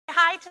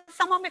to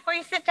someone before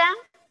you sit down?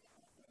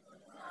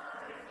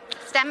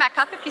 Stand back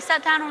up if you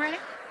sat down already.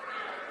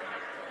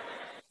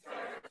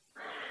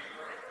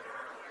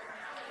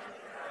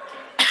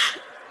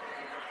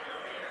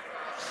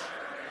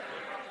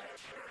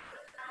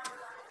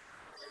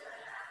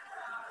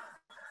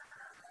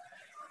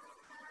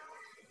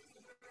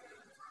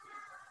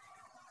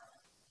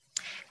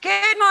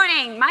 Good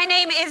morning. My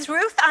name is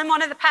Ruth. I'm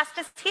one of the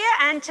pastors here,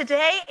 and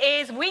today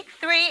is week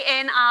 3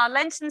 in our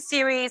Lenten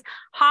series,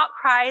 Heart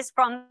Cries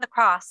from the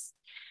Cross.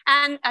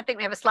 And I think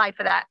we have a slide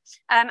for that.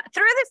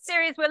 Through this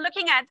series, we're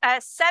looking at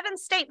 7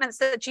 statements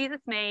that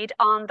Jesus made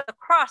on the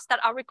cross that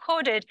are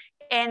recorded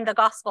in the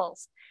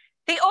Gospels.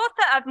 The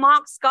author of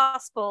Mark's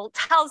Gospel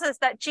tells us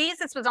that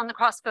Jesus was on the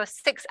cross for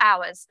 6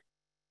 hours.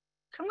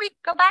 Can we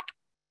go back?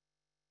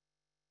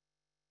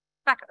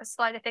 Back a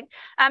slide, I think.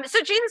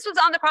 So Jesus was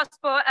on the cross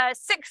for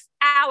 6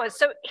 hours.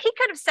 So he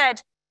could have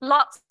said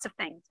lots of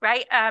things,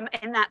 right,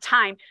 in that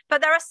time.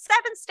 But there are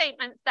 7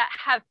 statements that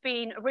have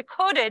been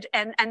recorded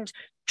and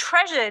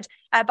treasured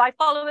by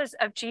followers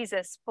of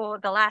Jesus for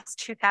the last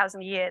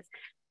 2,000 years.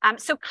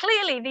 So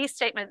clearly these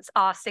statements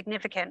are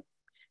significant.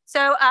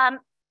 So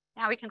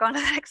now we can go on to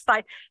the next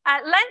slide.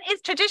 Lent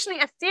is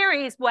traditionally a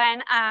series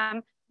when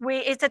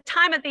it's a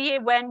time of the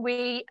year when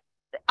we,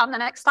 on the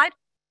next slide.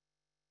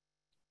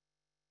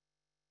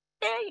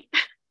 Yay.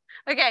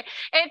 Okay,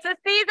 it's a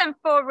season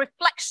for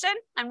reflection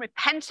and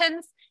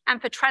repentance and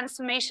for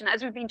transformation,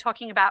 as we've been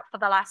talking about for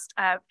the last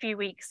few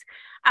weeks.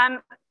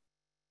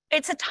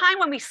 It's a time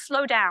when we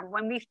slow down,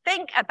 when we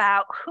think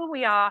about who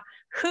we are,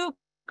 who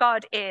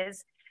God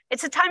is.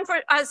 It's a time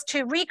for us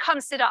to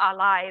reconsider our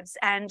lives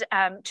and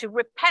to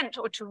repent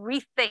or to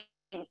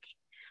rethink,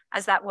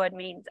 as that word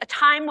means. A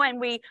time when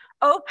we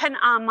open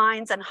our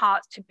minds and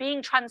hearts to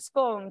being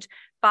transformed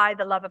by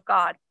the love of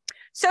God.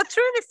 So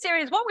through this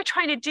series, what we're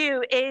trying to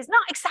do is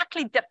not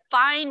exactly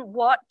define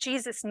what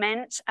Jesus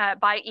meant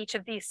by each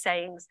of these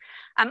sayings.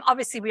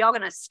 Obviously, we are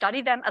going to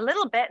study them a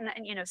little bit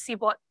and see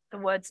what the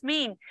words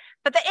mean.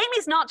 But the aim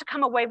is not to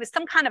come away with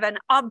some kind of an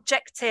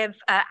objective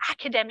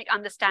academic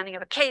understanding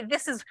of, okay,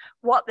 this is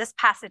what this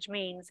passage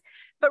means.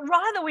 But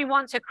rather, we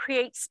want to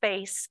create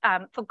space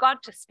for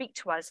God to speak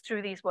to us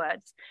through these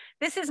words.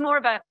 This is more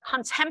of a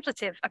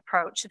contemplative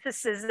approach.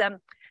 This is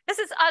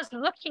us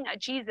looking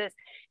at Jesus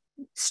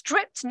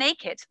stripped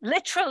naked,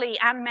 literally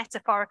and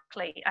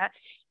metaphorically,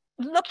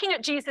 looking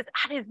at Jesus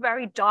at his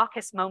very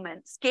darkest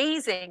moments,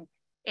 gazing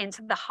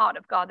into the heart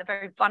of God, the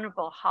very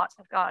vulnerable heart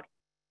of God.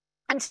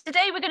 And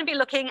today we're going to be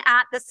looking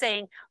at the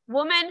saying,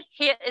 "Woman,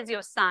 here is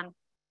your son,"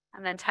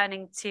 and then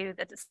turning to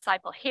the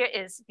disciple, "Here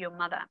is your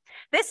mother."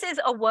 This is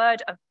a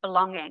word of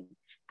belonging,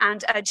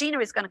 and Gina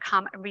is going to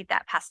come and read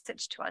that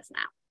passage to us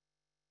now.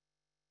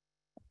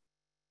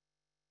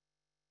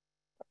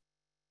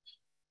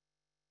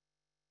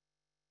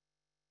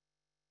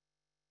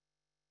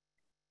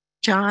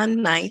 John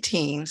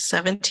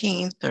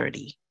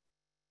 19:17-30.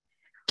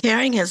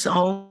 Carrying his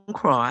own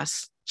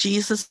cross,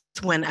 Jesus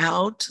went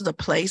out to the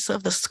place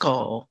of the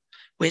skull,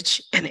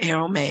 which in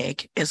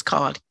Aramaic is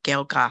called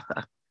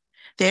Golgotha.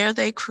 There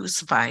they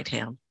crucified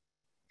him,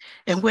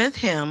 and with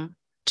him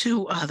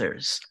 2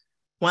 others,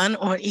 one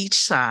on each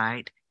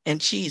side,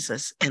 and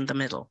Jesus in the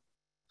middle.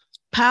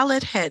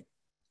 Pilate had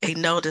a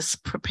notice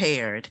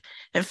prepared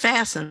and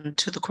fastened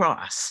to the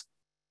cross.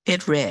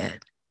 It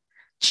read,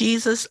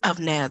 "Jesus of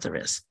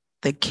Nazareth,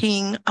 the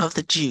King of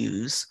the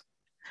Jews."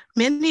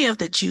 Many of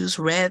the Jews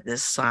read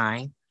this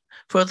sign,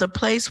 for the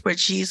place where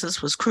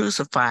Jesus was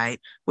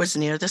crucified was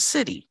near the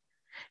city,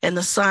 and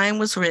the sign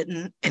was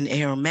written in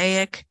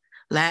Aramaic,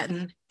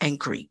 Latin, and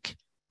Greek.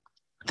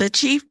 The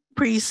chief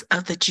priests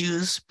of the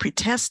Jews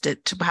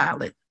protested to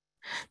Pilate,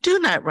 "Do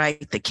not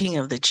write the King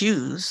of the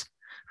Jews,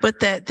 but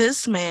that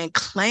this man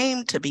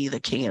claimed to be the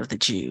King of the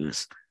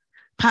Jews."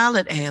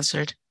 Pilate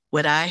answered,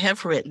 "What I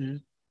have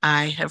written,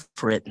 I have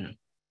written."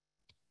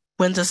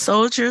 When the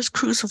soldiers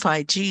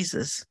crucified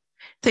Jesus,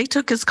 they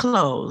took his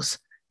clothes,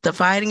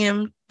 dividing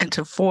him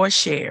into 4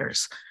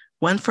 shares,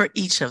 one for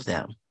each of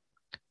them,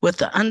 with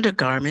the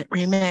undergarment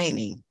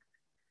remaining.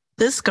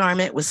 This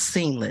garment was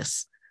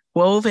seamless,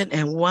 woven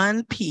in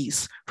one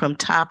piece from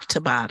top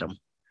to bottom.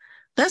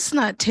 "Let's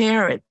not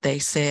tear it," they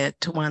said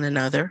to one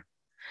another.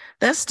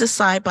 "Let's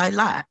decide by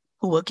lot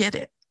who will get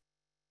it."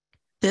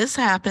 This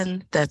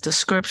happened that the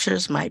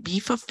scriptures might be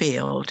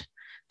fulfilled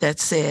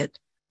that said,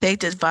 "They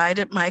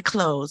divided my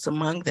clothes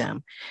among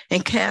them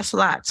and cast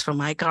lots for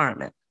my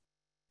garment."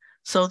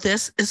 So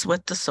this is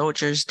what the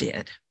soldiers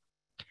did.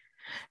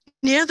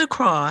 Near the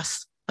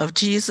cross of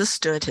Jesus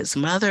stood his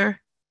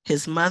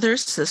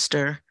mother's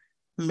sister,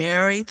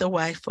 Mary, the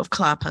wife of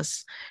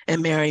Clopas,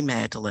 and Mary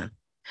Magdalene.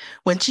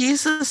 When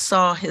Jesus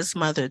saw his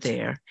mother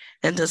there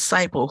and the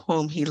disciple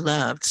whom he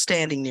loved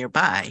standing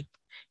nearby,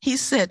 he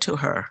said to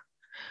her,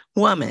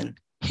 "Woman,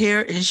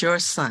 here is your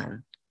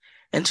son."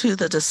 And to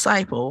the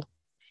disciple,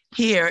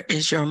 "Here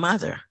is your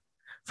mother."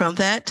 From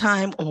that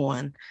time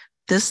on,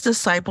 this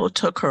disciple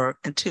took her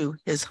into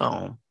his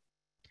home.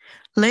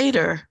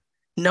 Later,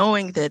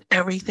 knowing that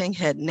everything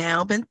had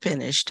now been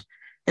finished,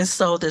 and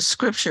so the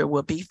scripture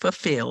will be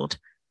fulfilled,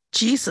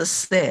 Jesus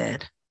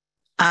said,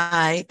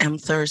 I am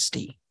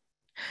thirsty.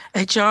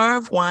 A jar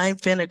of wine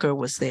vinegar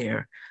was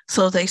there,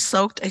 so they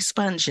soaked a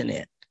sponge in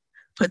it,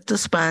 put the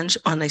sponge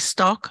on a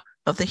stalk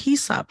of the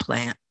hyssop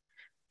plant,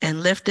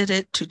 and lifted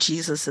it to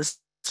Jesus'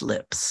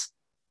 lips.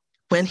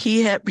 When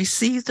he had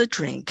received the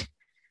drink,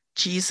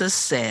 Jesus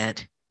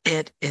said,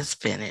 it is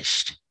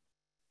finished.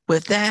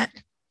 With that,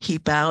 he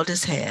bowed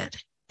his head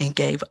and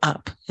gave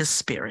up his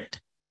spirit.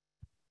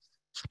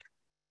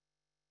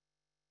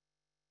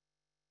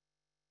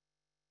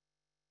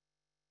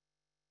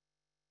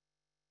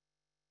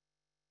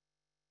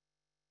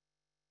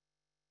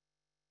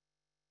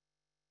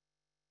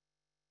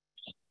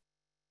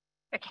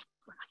 Okay.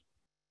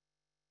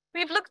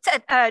 We've looked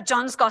at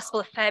John's Gospel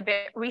a fair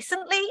bit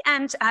recently,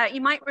 and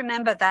you might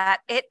remember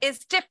that it is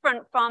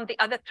different from the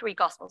other three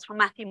Gospels, from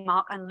Matthew,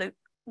 Mark, and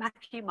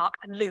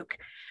Luke.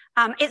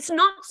 It's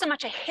not so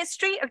much a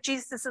history of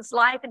Jesus's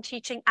life and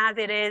teaching as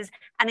it is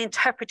an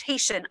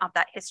interpretation of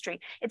that history.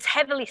 It's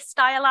heavily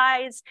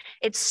stylized.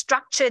 It's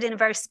structured in a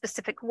very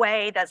specific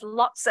way. There's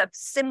lots of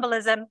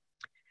symbolism.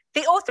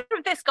 The author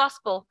of this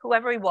Gospel,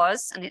 whoever he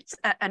was, and it's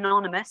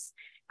anonymous,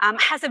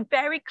 has a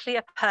very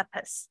clear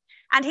purpose.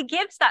 And he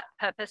gives that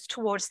purpose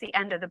towards the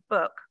end of the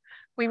book.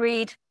 We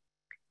read,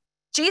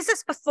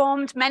 Jesus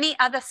performed many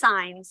other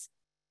signs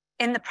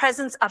in the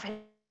presence of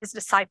his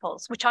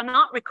disciples, which are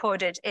not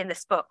recorded in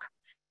this book.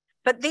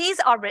 But these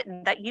are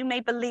written that you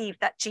may believe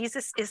that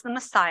Jesus is the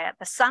Messiah,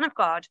 the Son of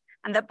God,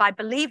 and that by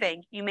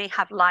believing you may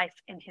have life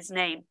in his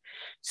name.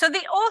 So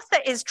the author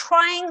is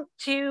trying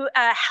to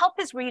help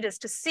his readers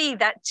to see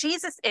that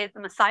Jesus is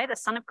the Messiah, the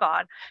Son of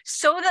God,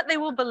 so that they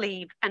will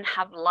believe and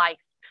have life.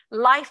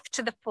 Life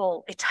to the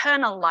full,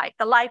 eternal life,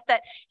 the life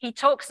that he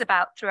talks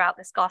about throughout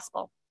this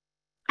gospel.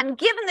 And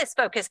given this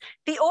focus,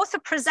 the author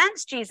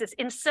presents Jesus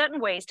in certain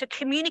ways to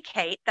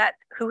communicate that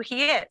who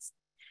he is.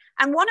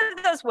 And one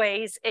of those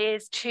ways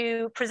is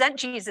to present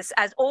Jesus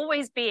as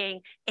always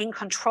being in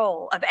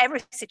control of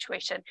every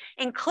situation,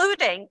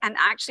 including and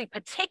actually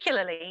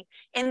particularly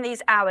in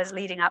these hours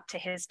leading up to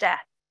his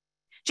death.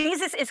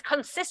 Jesus is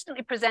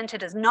consistently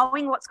presented as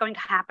knowing what's going to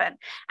happen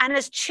and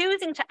as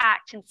choosing to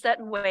act in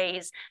certain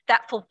ways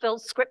that fulfill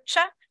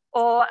scripture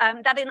or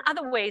that in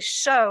other ways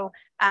show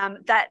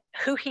that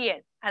who he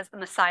is as the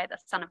Messiah, the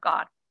Son of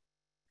God.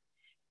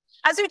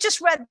 As we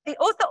just read, the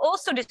author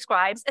also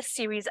describes a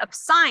series of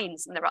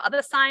signs. And there are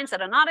other signs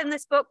that are not in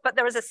this book, but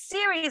there is a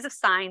series of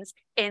signs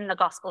in the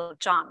Gospel of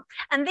John.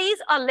 And these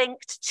are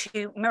linked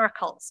to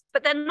miracles,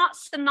 but they're not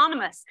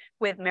synonymous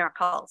with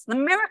miracles. The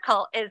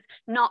miracle is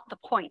not the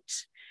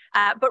point,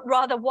 but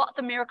rather what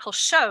the miracle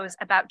shows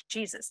about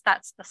Jesus.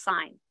 That's the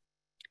sign.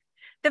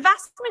 The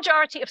vast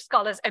majority of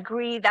scholars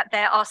agree that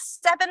there are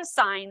 7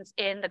 signs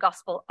in the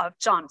Gospel of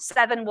John.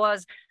 7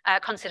 was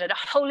considered a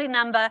holy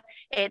number.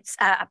 It's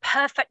a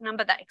perfect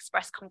number that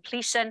expressed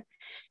completion.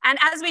 And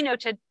as we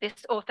noted, this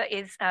author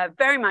is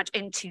very much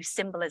into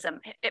symbolism.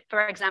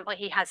 For example,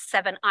 he has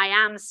 7 I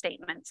am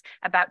statements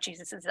about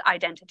Jesus's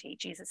identity.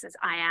 Jesus's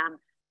I am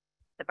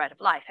the bread of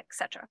life,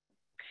 etc.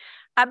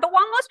 But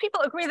while most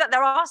people agree that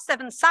there are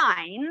 7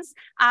 signs,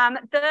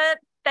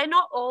 they're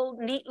not all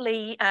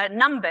neatly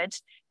numbered.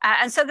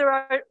 And so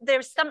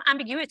there's some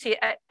ambiguity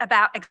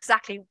about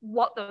exactly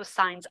what those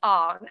signs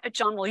are.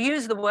 John will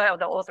use the word, or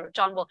the author of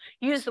John will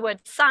use the word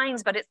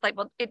signs, but it's like,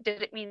 well, did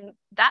it mean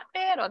that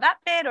bit, or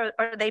or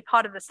are they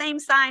part of the same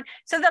sign?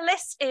 So the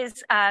list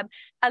is a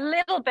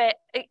little bit,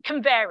 it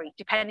can vary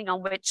depending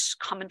on which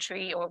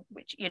commentary or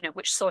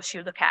which source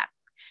you look at.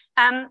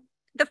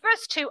 The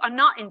first 2 are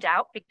not in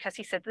doubt because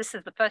he said this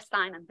is the first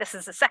sign and this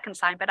is the second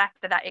sign, but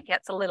after that it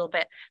gets a little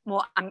bit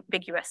more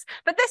ambiguous.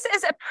 But this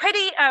is a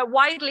pretty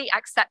widely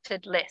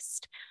accepted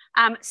list.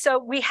 So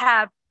we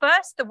have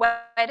first the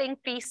wedding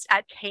feast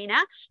at Cana.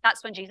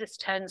 That's when Jesus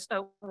turns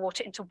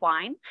water into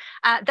wine.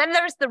 Then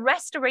there is the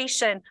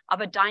restoration of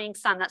a dying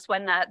son. That's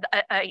when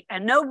a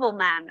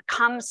nobleman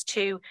comes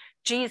to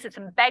Jesus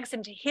and begs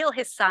him to heal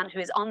his son who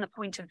is on the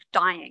point of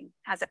dying,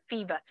 has a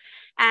fever.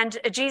 And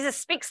Jesus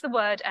speaks the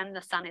word and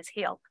the son is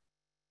healed.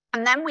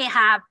 And then we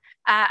have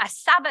a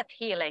Sabbath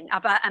healing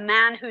of a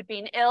man who'd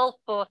been ill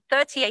for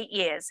 38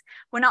 years.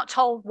 We're not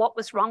told what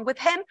was wrong with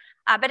him,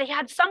 but he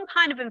had some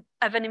kind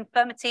of an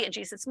infirmity, and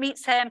Jesus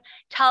meets him,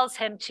 tells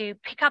him to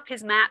pick up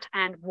his mat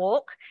and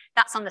walk.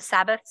 That's on the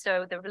Sabbath.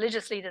 So the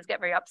religious leaders get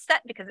very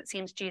upset because it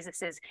seems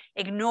Jesus is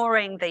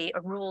ignoring the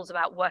rules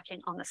about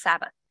working on the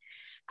Sabbath.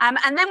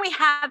 And then we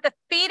have the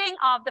feeding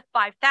of the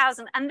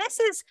 5,000. And this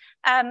is,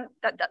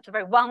 that's a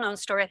very well-known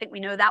story. I think we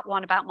know that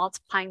one about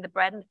multiplying the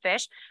bread and the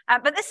fish.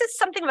 But this is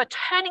something of a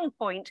turning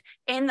point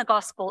in the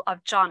Gospel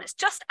of John. It's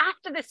just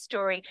after this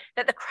story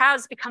that the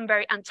crowds become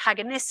very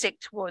antagonistic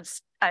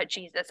towards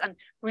Jesus and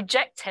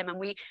reject him. And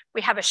we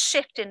have a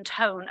shift in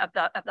tone of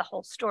the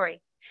whole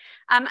story.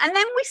 And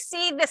then we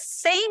see the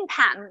same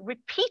pattern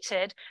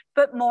repeated,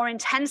 but more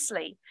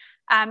intensely.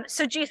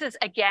 So Jesus,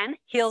 again,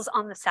 heals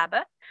on the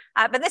Sabbath.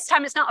 But this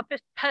time it's not a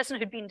person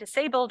who'd been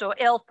disabled or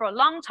ill for a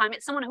long time.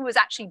 It's someone who was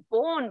actually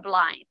born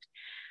blind.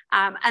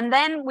 And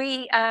then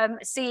we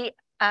see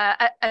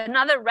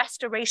another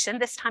restoration.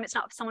 This time it's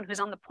not someone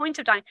who's on the point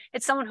of dying.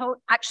 It's someone who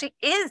actually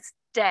is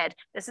dead.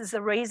 This is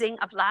the raising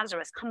of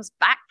Lazarus, comes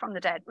back from the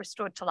dead,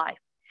 restored to life.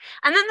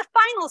 And then the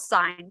final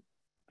sign,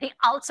 the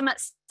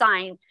ultimate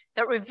sign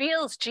that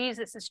reveals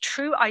Jesus'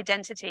 true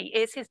identity,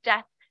 is his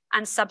death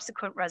and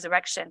subsequent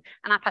resurrection.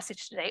 And our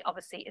passage today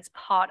obviously is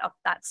part of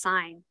that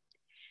sign.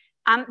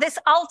 This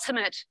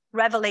ultimate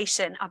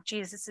revelation of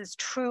Jesus'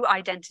 true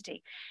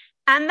identity.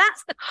 And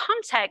that's the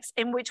context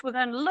in which we're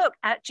going to look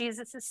at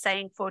Jesus'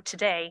 saying for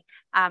today,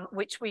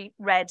 which we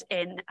read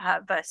in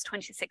verse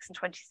 26 and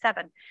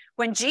 27.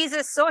 When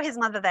Jesus saw his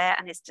mother there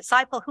and his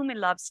disciple whom he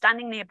loved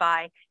standing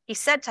nearby, he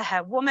said to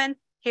her, "Woman,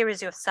 here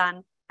is your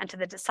son," and to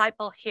the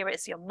disciple, "Here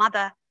is your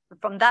mother." And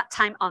from that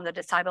time on, the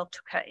disciple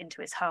took her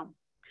into his home.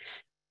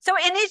 So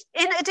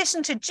in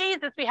addition to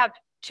Jesus, we have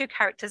two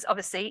characters,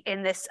 obviously,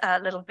 in this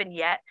little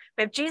vignette.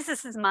 We have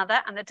Jesus'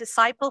 mother and the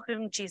disciple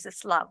whom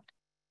Jesus loved.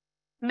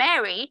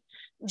 Mary,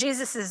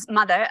 Jesus'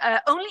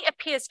 mother, only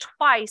appears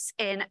twice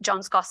in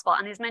John's gospel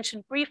and is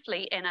mentioned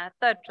briefly in a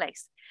third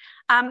place.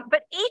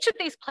 But each of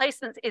these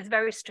placements is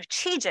very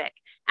strategic,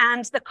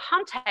 and the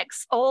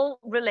contexts all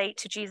relate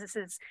to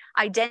Jesus'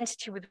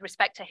 identity with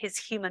respect to his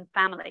human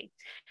family.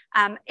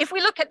 If we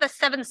look at the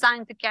 7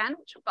 signs again,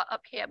 which we've got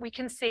up here, we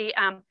can see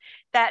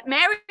that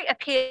Mary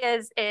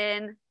appears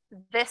in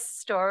this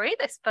story,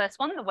 this first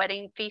one, the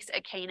wedding feast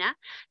at Cana.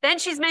 Then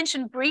she's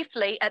mentioned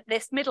briefly at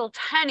this middle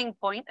turning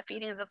point, the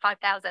feeding of the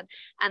 5,000,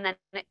 and then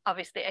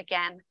obviously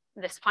again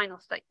this final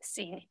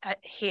scene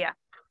here.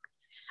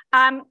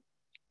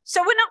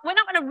 So we're not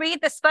going to read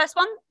this first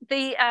one,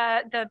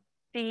 the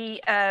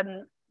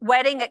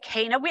wedding at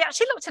Cana. We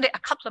actually looked at it a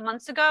couple of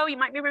months ago, you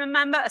might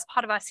remember, as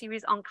part of our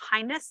series on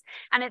kindness,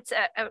 and it's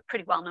a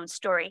pretty well-known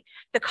story.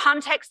 The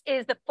context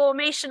is the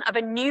formation of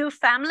a new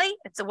family.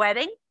 It's a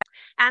wedding,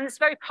 and it's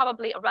very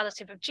probably a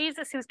relative of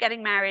Jesus who's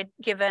getting married,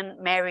 given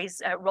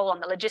Mary's role on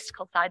the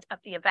logistical side of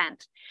the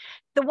event.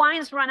 The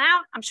wine's run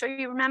out. I'm sure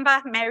you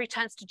remember. Mary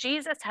turns to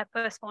Jesus, her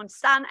firstborn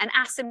son, and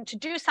asks him to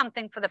do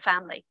something for the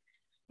family.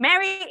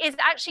 Mary is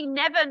actually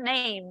never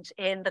named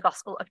in the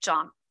Gospel of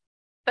John.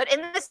 But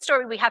in this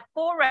story, we have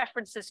 4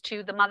 references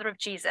to the mother of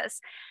Jesus.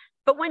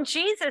 But when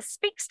Jesus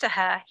speaks to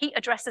her, he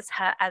addresses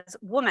her as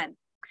woman.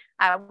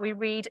 We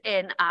read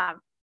in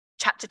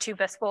chapter 2,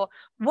 verse 4,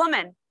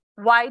 "Woman,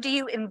 why do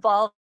you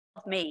involve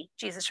me?"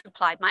 Jesus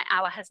replied, "My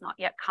hour has not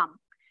yet come."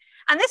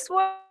 And this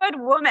word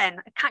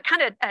woman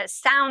kind of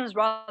sounds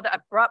rather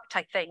abrupt,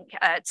 I think,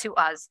 to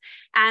us.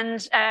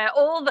 And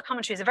all the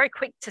commentaries are very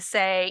quick to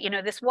say, you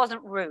know, this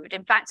wasn't rude.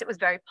 In fact, it was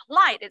very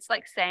polite. It's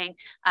like saying,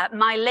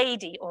 my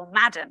lady or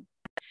madam.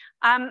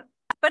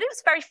 But it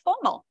was very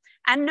formal.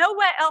 And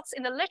nowhere else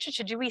in the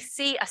literature do we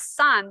see a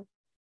son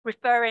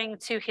referring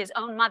to his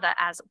own mother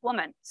as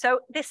woman.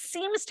 So this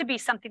seems to be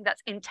something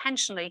that's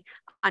intentionally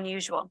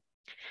unusual.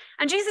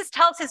 And Jesus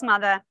tells his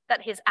mother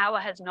that his hour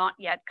has not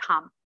yet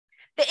come.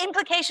 The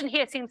implication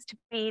here seems to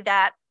be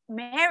that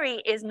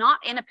Mary is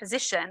not in a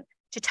position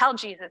to tell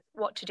Jesus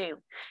what to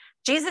do.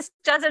 Jesus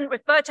doesn't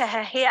refer to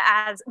her here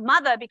as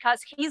mother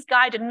because he's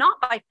guided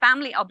not by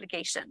family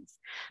obligations,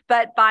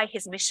 but by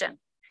his mission.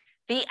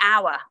 The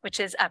hour, which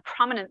is a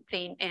prominent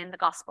theme in the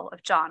Gospel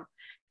of John.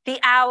 The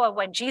hour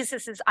when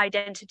Jesus'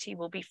 identity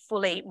will be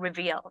fully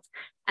revealed.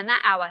 And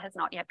that hour has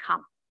not yet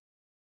come.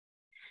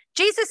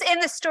 Jesus in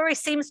the story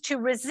seems to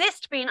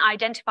resist being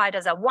identified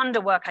as a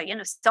wonder worker, you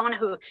know, someone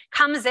who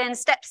comes in,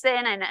 steps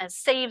in and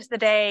saves the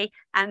day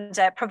and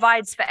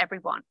provides for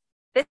everyone.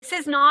 This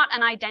is not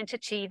an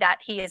identity that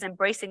he is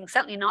embracing,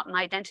 certainly not an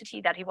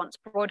identity that he wants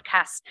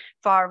broadcast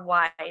far and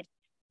wide.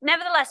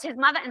 Nevertheless, his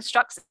mother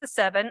instructs the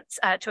servants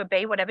to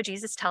obey whatever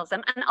Jesus tells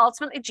them, and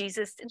ultimately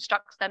Jesus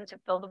instructs them to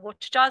fill the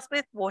water jars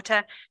with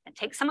water and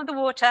take some of the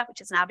water, which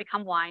has now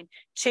become wine,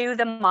 to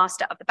the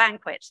master of the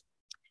banquet.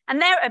 And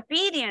their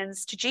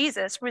obedience to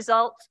Jesus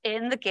results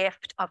in the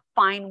gift of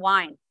fine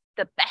wine,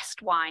 the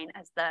best wine,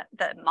 as the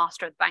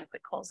master of the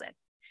banquet calls it.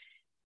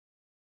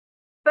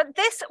 But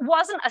this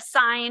wasn't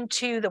assigned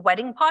to the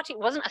wedding party. It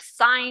wasn't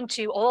assigned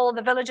to all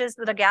the villagers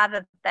that are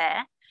gathered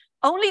there.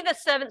 Only the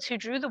servants who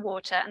drew the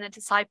water and the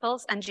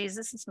disciples and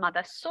Jesus'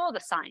 mother saw the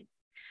sign.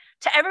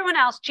 To everyone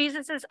else,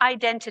 Jesus'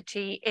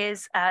 identity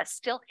is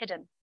still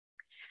hidden.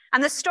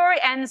 And the story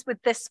ends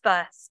with this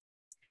verse.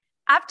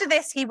 After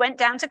this, he went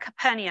down to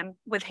Capernaum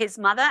with his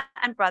mother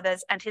and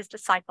brothers and his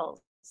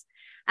disciples.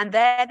 And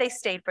there they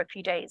stayed for a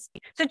few days.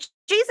 So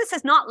Jesus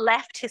has not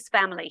left his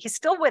family. He's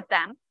still with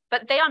them,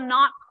 but they are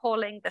not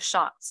calling the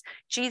shots.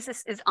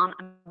 Jesus is on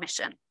a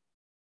mission.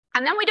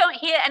 And then we don't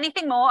hear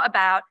anything more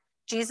about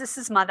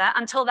Jesus' mother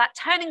until that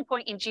turning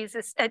point in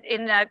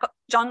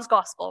John's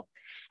gospel.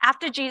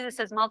 After Jesus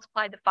has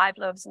multiplied the 5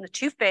 loaves and the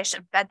 2 fish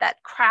and fed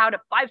that crowd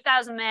of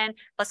 5,000 men,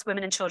 plus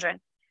women and children.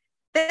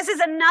 This is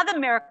another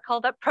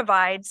miracle that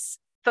provides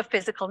for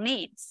physical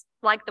needs,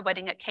 like the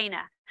wedding at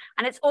Cana.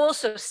 And it's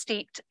also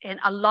steeped in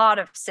a lot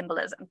of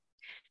symbolism.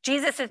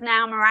 Jesus has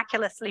now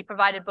miraculously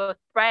provided both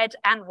bread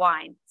and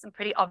wine. Some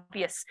pretty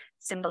obvious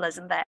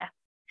symbolism there.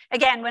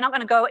 Again, we're not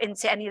going to go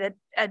into any of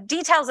the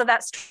details of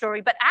that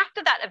story, but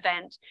after that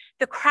event,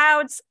 the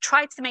crowds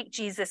try to make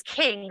Jesus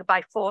king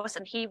by force,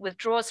 and he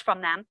withdraws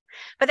from them.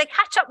 But they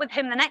catch up with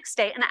him the next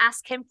day and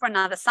ask him for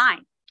another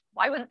sign.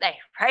 Why wouldn't they,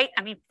 right?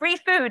 I mean, free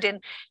food in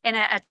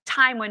a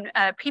time when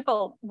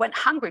people went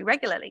hungry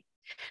regularly.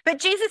 But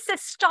Jesus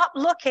says, stop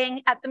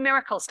looking at the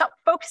miracle, stop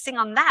focusing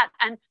on that,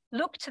 and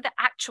look to the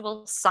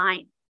actual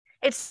sign.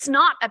 It's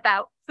not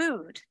about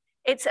food,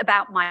 it's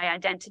about my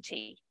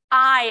identity.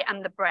 I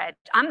am the bread.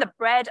 I'm the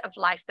bread of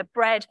life, the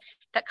bread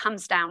that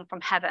comes down from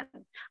heaven.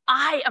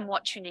 I am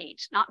what you need,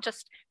 not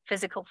just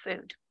physical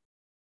food.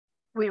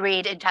 We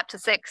read in chapter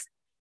 6,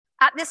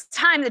 at this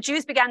time, the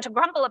Jews began to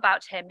grumble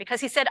about him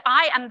because he said,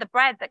 I am the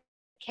bread that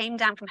came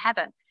down from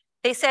heaven.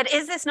 They said,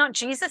 is this not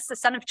Jesus, the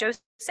son of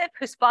Joseph,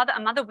 whose father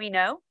and mother we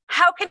know?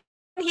 How can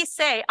he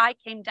say, I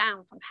came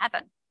down from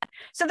heaven?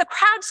 So the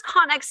crowds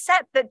can't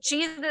accept that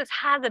Jesus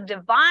has a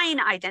divine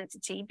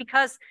identity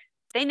because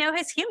they know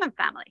his human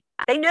family.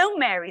 They know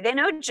Mary, they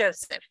know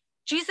Joseph.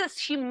 Jesus'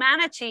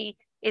 humanity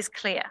is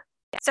clear.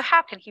 So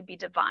how can he be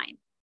divine?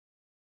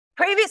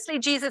 Previously,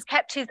 Jesus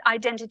kept his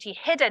identity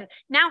hidden.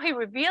 Now he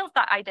reveals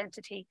that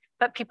identity,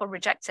 but people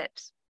reject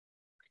it.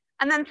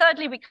 And then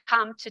thirdly, we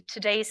come to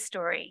today's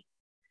story.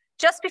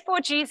 Just before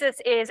Jesus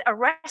is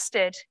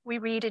arrested, we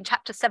read in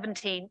chapter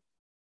 17,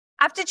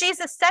 after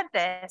Jesus said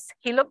this,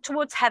 he looked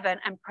towards heaven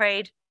and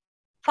prayed,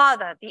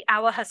 Father, the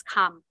hour has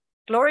come.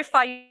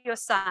 Glorify your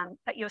Son,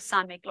 that your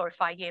Son may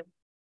glorify you.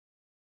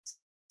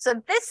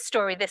 So this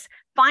story, this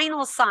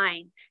final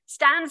sign,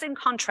 stands in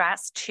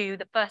contrast to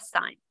the first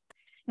sign.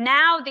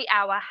 Now the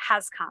hour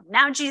has come.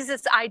 Now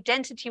Jesus'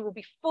 identity will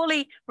be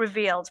fully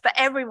revealed for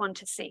everyone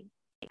to see.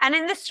 And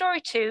in this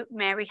story too,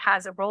 Mary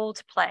has a role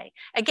to play.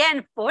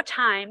 Again, 4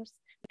 times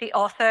the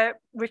author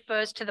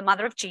refers to the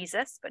mother of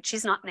Jesus, but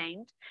she's not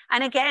named.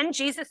 And again,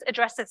 Jesus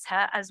addresses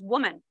her as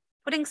woman,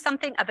 putting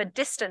something of a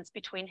distance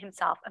between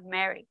himself and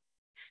Mary.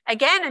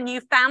 Again, a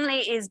new family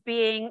is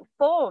being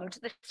formed,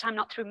 this time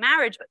not through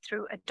marriage, but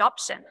through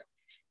adoption.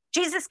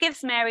 Jesus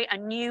gives Mary a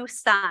new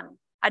son,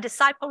 a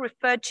disciple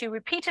referred to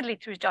repeatedly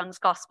through John's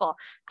gospel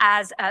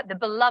as the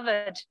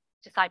beloved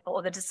disciple,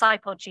 or the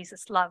disciple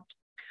Jesus loved.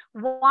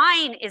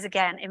 Wine is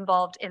again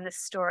involved in this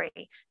story.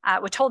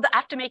 We're told that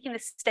after making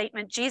this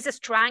statement, Jesus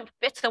drank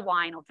bitter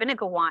wine or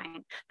vinegar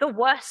wine, the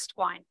worst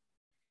wine.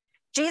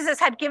 Jesus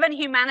had given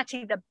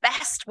humanity the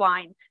best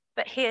wine,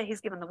 but here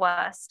he's given the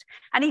worst.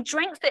 And he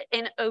drinks it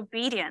in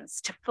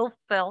obedience to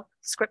fulfill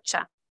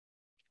scripture.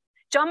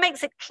 John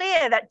makes it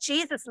clear that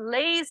Jesus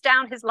lays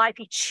down his life.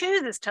 He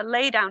chooses to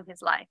lay down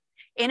his life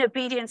in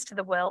obedience to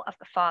the will of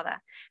the Father.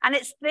 And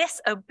it's this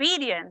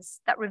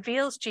obedience that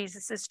reveals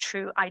Jesus's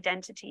true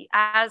identity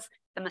as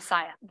the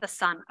Messiah, the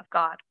Son of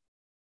God.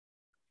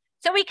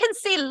 So we can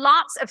see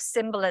lots of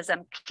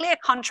symbolism, clear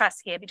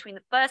contrast here between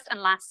the first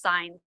and last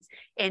signs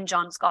in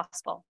John's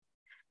gospel.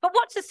 But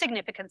what's the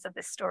significance of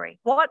this story?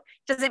 What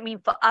does it mean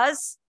for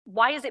us?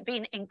 Why is it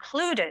being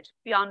included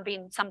beyond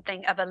being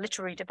something of a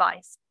literary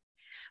device?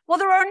 Well,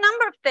 there are a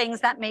number of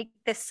things that make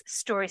this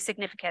story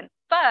significant.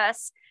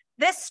 First,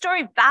 this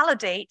story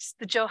validates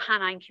the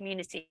Johannine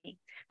community.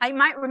 Now, you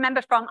might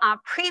remember from our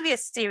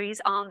previous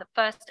series on the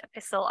first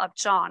epistle of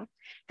John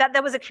that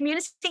there was a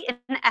community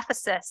in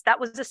Ephesus that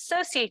was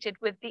associated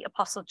with the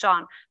Apostle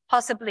John.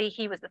 Possibly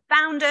he was the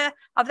founder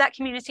of that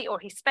community or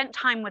he spent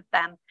time with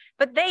them.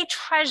 But they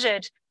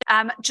treasured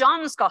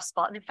John's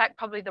gospel. And in fact,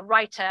 probably the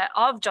writer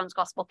of John's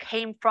gospel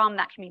came from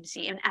that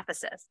community in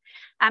Ephesus.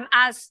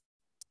 As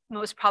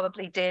most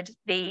probably did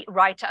the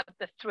writer of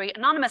the 3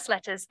 anonymous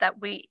letters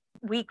that we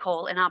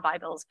call in our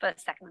Bibles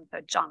 1st, 2nd, and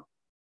 3rd John.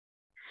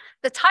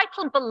 The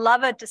title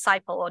beloved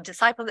disciple or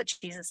disciple that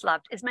Jesus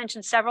loved is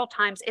mentioned several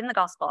times in the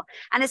gospel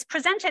and is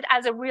presented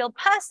as a real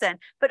person,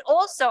 but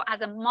also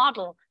as a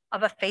model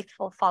of a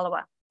faithful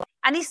follower.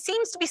 And he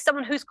seems to be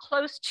someone who's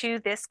close to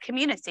this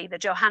community, the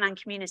Johannine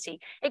community.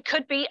 It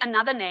could be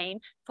another name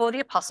for the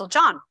Apostle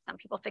John. Some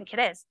people think it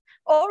is.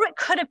 Or it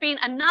could have been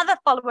another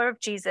follower of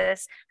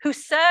Jesus who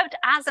served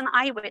as an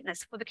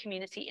eyewitness for the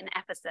community in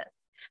Ephesus.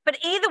 But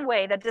either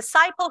way, the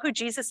disciple who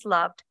Jesus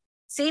loved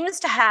seems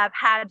to have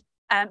had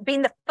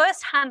been the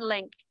first-hand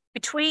link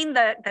between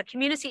the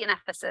community in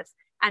Ephesus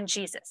and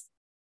Jesus.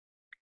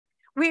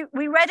 We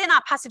read in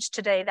our passage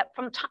today that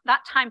from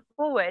that time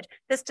forward,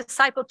 this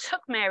disciple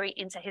took Mary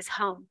into his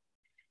home.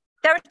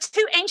 There are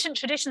 2 ancient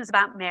traditions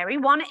about Mary.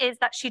 One is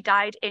that she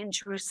died in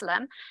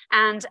Jerusalem,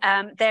 and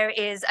there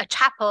is a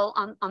chapel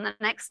on the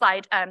next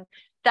slide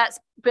that's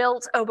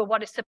built over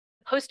what is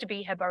supposed to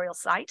be her burial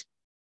site.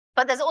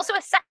 But there's also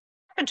a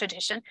second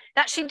tradition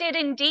that she did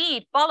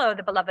indeed follow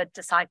the beloved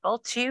disciple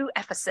to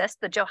Ephesus,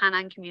 the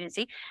Johannine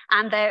community,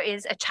 and there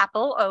is a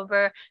chapel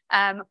over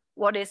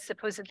what is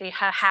supposedly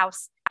her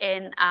house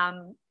in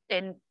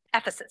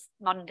Ephesus,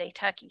 modern-day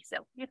Turkey, so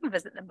you can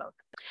visit them both.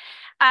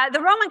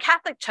 The Roman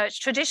Catholic Church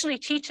traditionally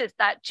teaches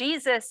that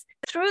Jesus,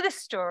 through this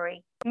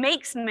story,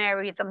 makes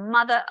Mary the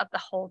mother of the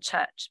whole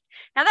church.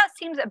 Now, that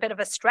seems a bit of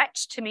a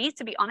stretch to me,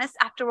 to be honest.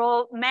 After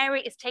all,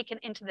 Mary is taken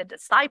into the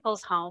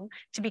disciples' home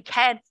to be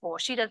cared for.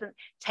 She doesn't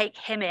take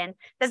him in.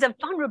 There's a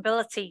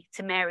vulnerability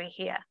to Mary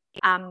here.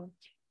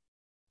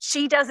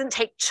 She doesn't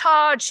take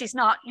charge. She's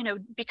not,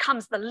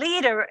 becomes the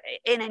leader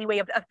in any way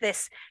of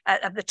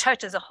the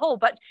church as a whole,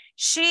 but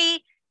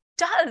she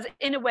does,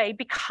 in a way,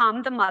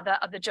 become the mother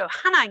of the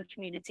Johannine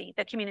community,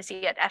 the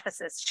community at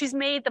Ephesus. She's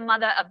made the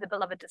mother of the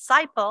beloved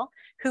disciple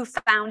who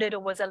founded or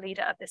was a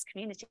leader of this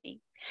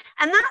community.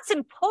 And that's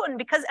important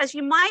because, as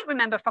you might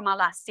remember from our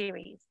last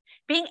series,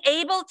 being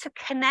able to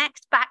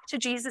connect back to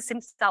Jesus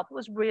himself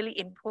was really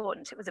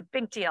important. It was a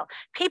big deal.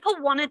 People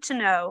wanted to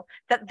know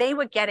that they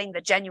were getting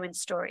the genuine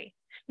story.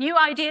 New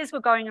ideas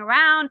were going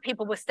around.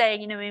 People were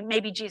saying,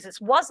 maybe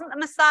Jesus wasn't the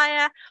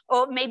Messiah,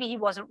 or maybe he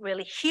wasn't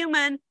really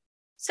human.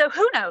 So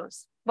who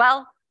knows?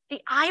 Well,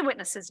 the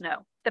eyewitnesses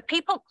know. The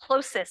people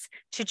closest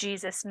to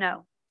Jesus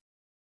know.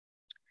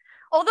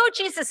 Although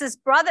Jesus's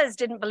brothers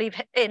didn't believe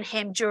in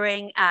him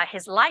during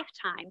his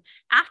lifetime,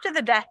 after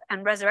the death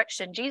and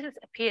resurrection, Jesus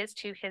appears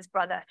to his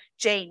brother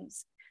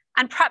James.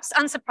 And perhaps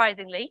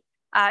unsurprisingly,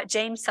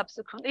 James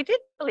subsequently did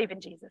believe in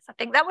Jesus. I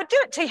think that would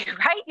do it to you,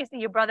 right? You see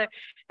your brother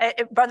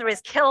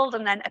is killed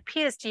and then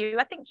appears to you.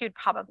 I think you'd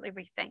probably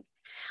rethink.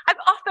 I've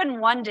often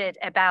wondered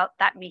about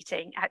that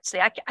meeting, actually.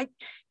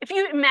 If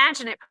you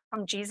imagine it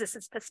from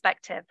Jesus's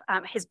perspective,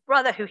 his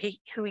brother who he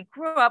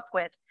grew up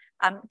with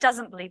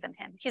doesn't believe in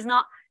him. He's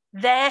not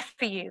there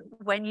for you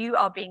when you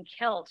are being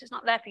killed. He's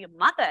not there for your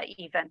mother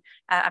even,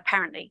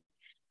 apparently.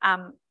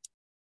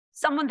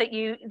 Someone that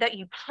you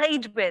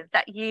played with,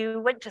 that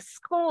you went to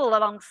school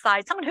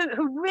alongside, someone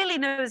who really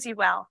knows you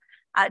well,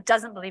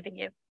 doesn't believe in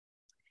you.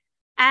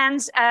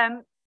 And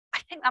I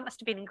think that must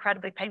have been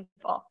incredibly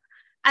painful.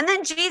 And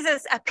then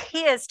Jesus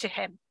appears to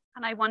him,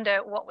 and I wonder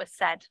what was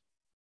said.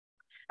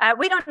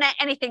 We don't know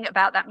anything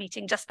about that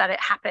meeting, just that it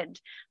happened.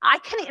 I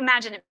can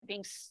imagine it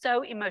being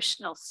so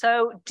emotional,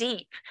 so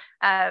deep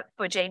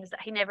for James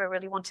that he never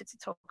really wanted to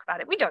talk about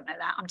it. We don't know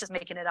that. I'm just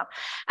making it up.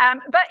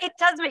 But it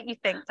does make you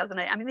think, doesn't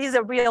it? I mean, these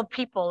are real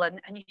people,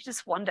 and you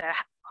just wonder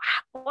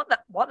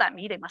what that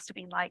meeting must have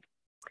been like.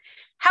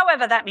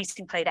 However, that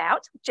meeting played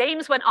out.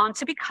 James went on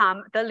to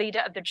become the leader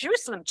of the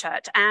Jerusalem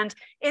church. And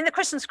in the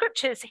Christian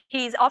scriptures,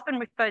 he's often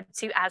referred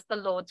to as the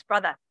Lord's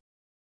brother.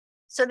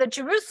 So the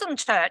Jerusalem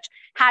church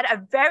had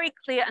a very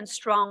clear and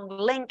strong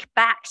link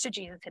back to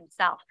Jesus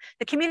himself.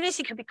 The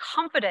community could be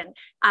confident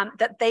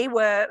that they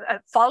were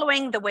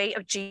following the way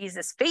of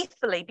Jesus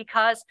faithfully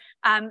because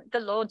the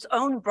Lord's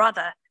own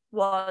brother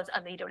was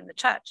a leader in the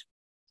church.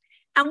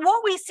 And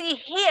what we see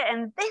here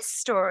in this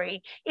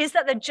story is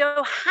that the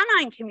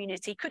Johannine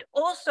community could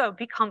also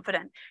be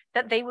confident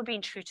that they were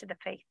being true to the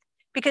faith,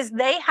 because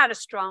they had a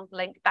strong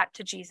link back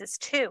to Jesus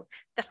too.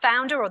 The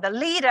founder or the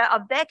leader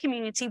of their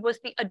community was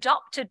the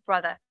adopted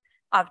brother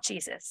of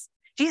Jesus.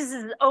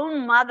 Jesus'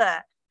 own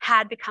mother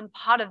had become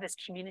part of this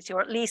community, or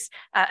at least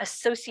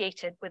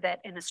associated with it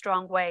in a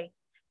strong way.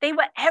 They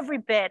were every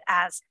bit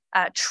as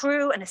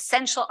true and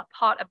essential a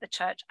part of the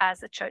church as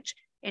the church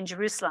in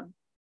Jerusalem.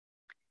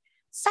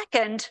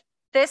 Second,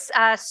 this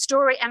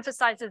story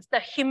emphasizes the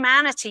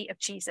humanity of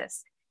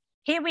Jesus.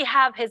 Here we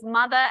have his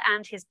mother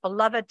and his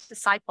beloved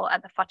disciple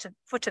at the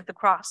foot of the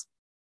cross.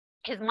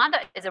 His mother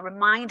is a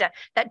reminder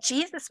that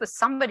Jesus was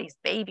somebody's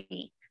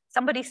baby,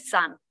 somebody's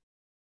son.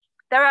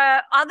 There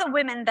are other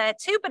women there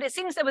too, but it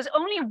seems there was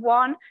only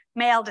one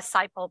male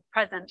disciple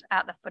present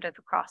at the foot of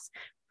the cross.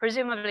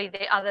 Presumably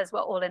the others were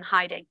all in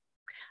hiding.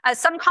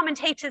 Some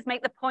commentators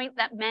make the point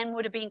that men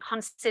would have been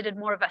considered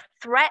more of a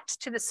threat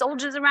to the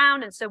soldiers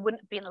around, and so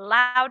wouldn't have been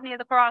allowed near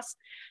the cross,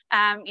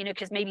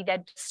 because maybe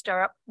they'd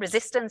stir up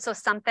resistance or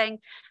something,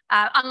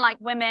 unlike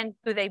women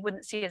who they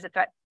wouldn't see as a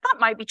threat. That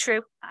might be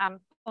true,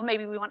 or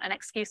maybe we want an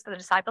excuse for the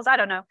disciples, I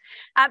don't know.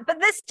 But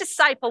this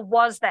disciple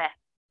was there.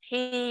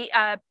 He,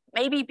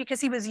 maybe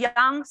because he was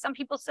young, some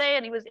people say,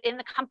 and he was in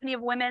the company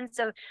of women,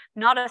 so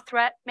not a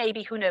threat,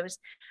 maybe, who knows.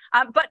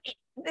 But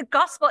the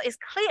gospel is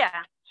clear.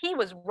 He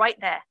was right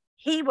there.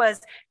 He was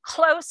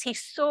close. He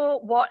saw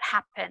what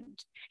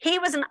happened. He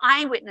was an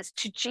eyewitness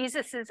to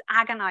Jesus's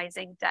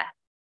agonizing death.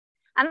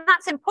 And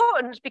that's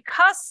important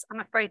because, I'm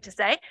afraid to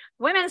say,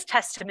 women's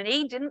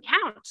testimony didn't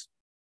count.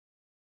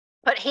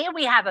 But here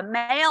we have a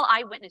male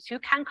eyewitness who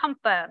can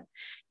confirm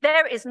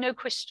there is no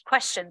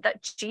question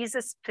that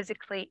Jesus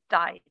physically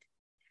died.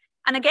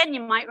 And again,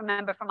 you might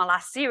remember from our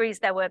last series,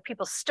 there were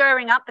people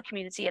stirring up the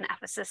community in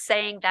Ephesus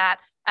saying that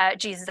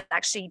Jesus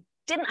actually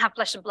didn't have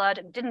flesh and blood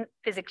and didn't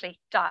physically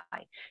die.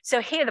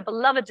 So here the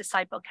beloved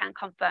disciple can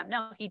confirm,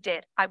 no, he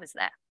did. I was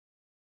there.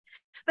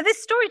 But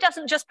this story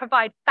doesn't just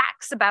provide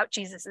facts about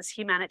Jesus's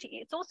humanity.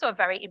 It's also a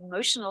very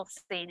emotional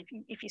scene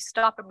if you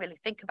stop and really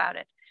think about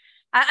it.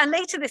 And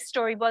later this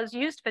story was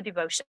used for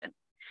devotion.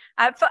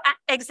 For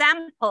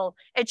example,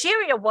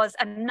 Egeria was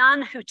a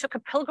nun who took a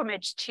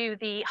pilgrimage to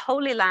the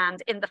Holy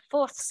Land in the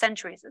 4th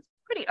century. So it's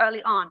pretty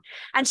early on.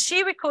 And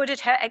she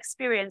recorded her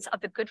experience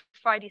of the Good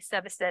Friday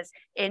services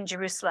in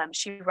Jerusalem.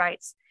 She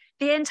writes,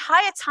 "The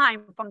entire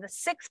time from the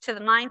 6th to the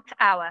 9th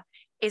hour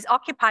is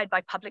occupied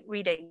by public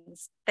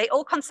readings. They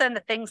all concern the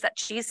things that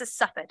Jesus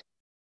suffered.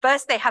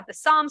 First, they have the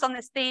Psalms on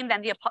this theme,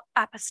 then the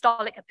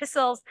apostolic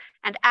epistles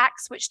and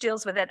Acts, which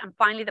deals with it, and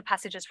finally the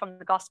passages from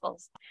the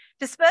Gospels.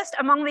 Dispersed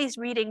among these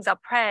readings are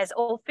prayers,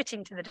 all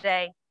fitting to the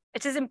day.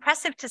 It is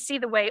impressive to see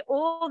the way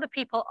all the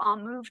people are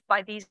moved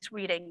by these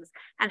readings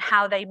and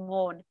how they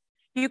mourn.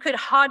 You could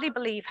hardly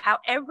believe how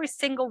every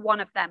single one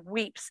of them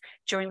weeps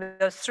during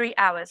those 3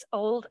 hours,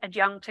 old and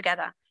young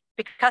together,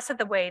 because of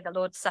the way the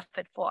Lord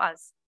suffered for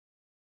us."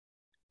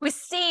 We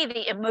see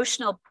the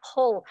emotional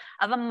pull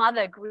of a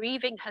mother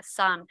grieving her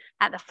son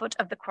at the foot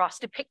of the cross,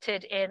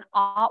 depicted in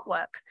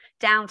artwork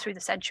down through the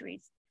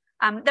centuries.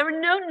 There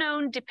are no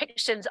known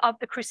depictions of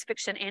the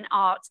crucifixion in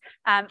art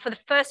for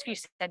the first few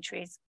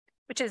centuries,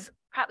 which is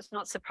perhaps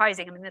not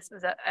surprising. I mean, this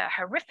was a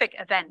horrific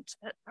event,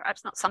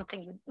 perhaps not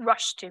something you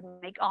rush to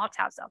make art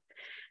out of.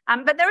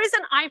 But there is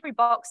an ivory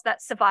box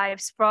that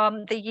survives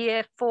from the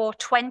year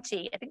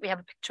 420. I think we have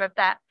a picture of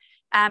that.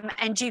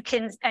 And you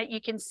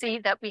can see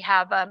that we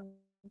have,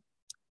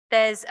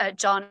 there's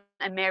John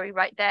and Mary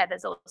right there.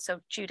 There's also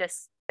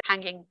Judas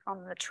hanging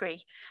from the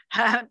tree.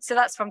 So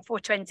that's from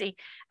 420.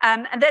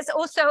 And there's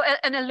also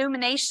an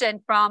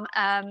illumination from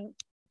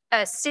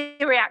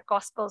Syriac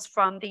Gospels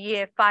from the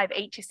year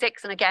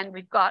 586. And again,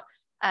 we've got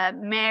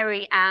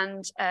Mary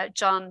and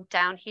John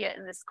down here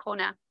in this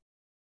corner.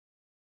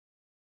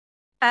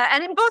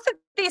 And in both of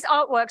these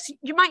artworks,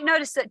 you might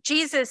notice that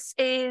Jesus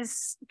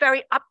is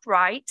very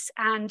upright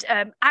and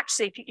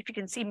actually, if you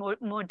can see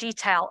more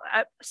detail,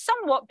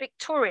 somewhat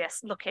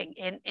victorious looking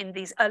in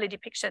these early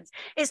depictions.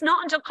 It's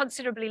not until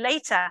considerably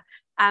later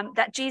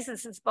that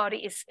Jesus's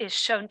body is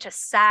shown to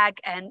sag,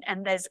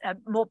 and there's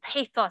more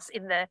pathos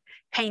in the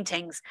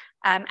paintings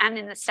and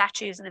in the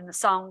statues and in the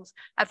songs.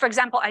 For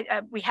example,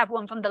 we have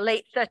one from the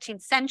late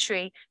 13th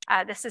century.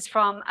 This is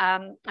from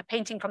a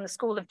painting from the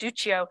school of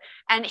Duccio.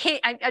 And here,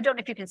 I don't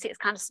know if you can see, it's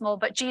kind of small,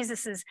 but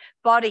Jesus's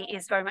body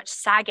is very much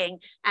sagging.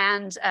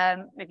 And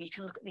maybe you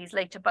can look at these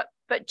later,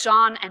 but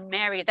John and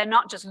Mary, they're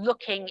not just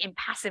looking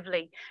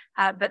impassively,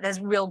 but there's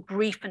real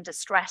grief and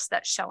distress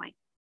that's showing.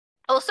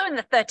 Also in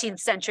the 13th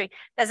century,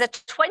 there's a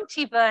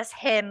 20-verse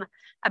hymn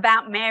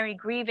about Mary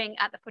grieving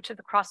at the foot of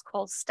the cross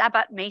called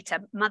Stabat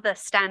Mater, Mother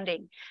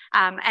Standing.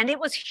 And it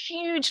was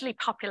hugely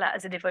popular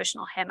as a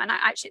devotional hymn, and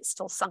actually it's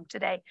still sung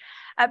today.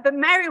 But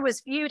Mary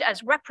was viewed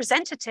as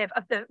representative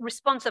of the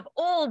response of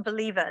all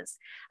believers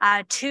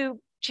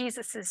to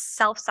Jesus's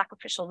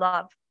self-sacrificial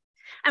love.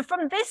 And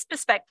from this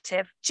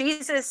perspective,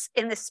 Jesus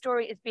in this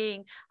story is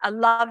being a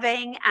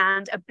loving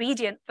and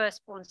obedient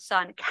firstborn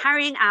son,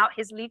 carrying out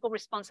his legal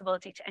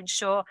responsibility to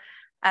ensure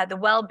the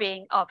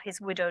well-being of his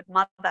widowed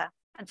mother,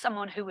 and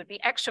someone who would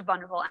be extra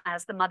vulnerable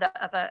as the mother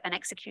of an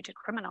executed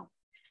criminal.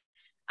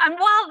 And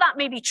while that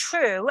may be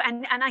true,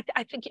 and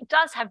I think it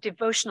does have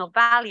devotional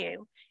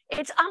value,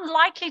 it's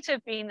unlikely to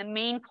have been the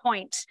main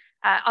point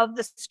of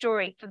the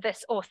story for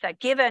this author,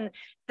 given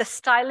the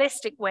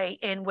stylistic way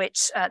in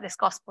which this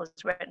gospel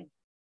is written.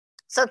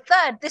 So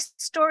third, this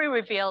story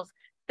reveals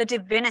the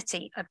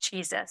divinity of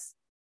Jesus.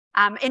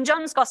 In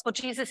John's gospel,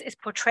 Jesus is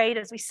portrayed,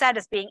 as we said,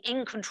 as being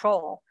in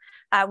control.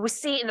 We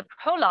see in the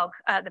prologue,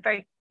 the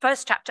very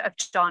first chapter of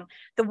John,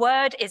 the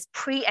word is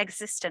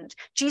pre-existent.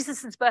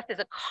 Jesus's birth is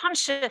a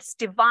conscious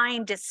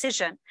divine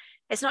decision.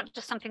 It's not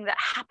just something that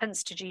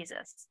happens to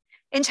Jesus.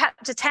 In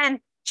chapter 10,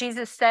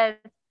 Jesus says,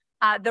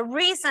 the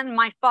reason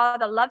my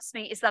Father loves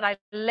me is that I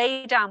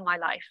lay down my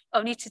life,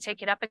 only to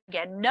take it up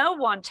again. No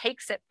one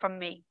takes it from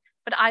me,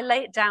 but I lay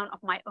it down of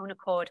my own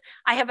accord.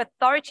 I have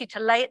authority to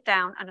lay it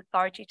down and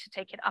authority to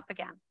take it up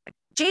again.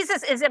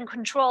 Jesus is in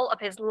control of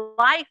his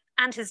life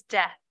and his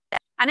death.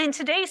 And in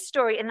today's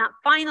story, in that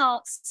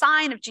final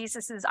sign of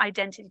Jesus's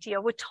identity,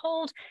 we're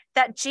told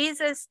that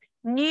Jesus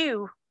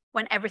knew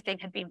when everything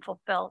had been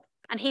fulfilled,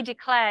 and he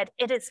declared,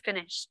 "It is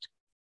finished."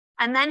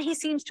 And then he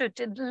seems to have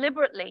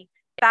deliberately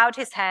bowed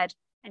his head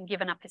and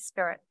given up his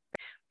spirit.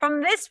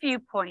 From this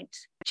viewpoint,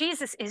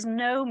 Jesus is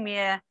no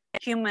mere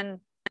human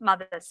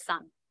mother's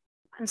son.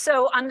 And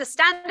so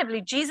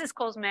understandably, Jesus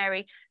calls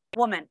Mary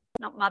woman,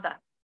 not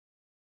mother.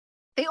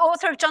 The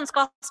author of John's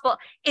gospel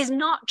is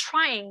not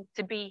trying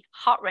to be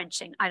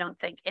heart-wrenching, I don't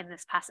think, in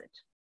this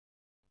passage.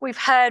 We've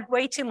heard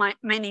way too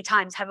many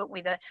times, haven't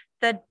we,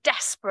 the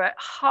desperate,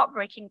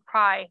 heartbreaking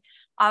cry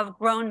of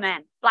grown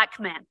men, black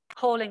men,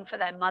 calling for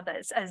their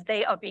mothers as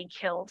they are being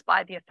killed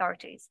by the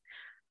authorities.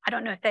 I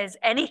don't know if there's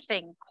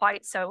anything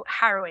quite so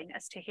harrowing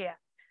as to hear.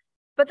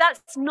 But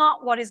that's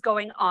not what is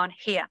going on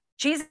here.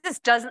 Jesus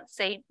doesn't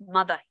say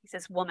mother, he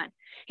says woman.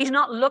 He's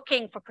not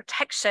looking for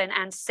protection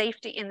and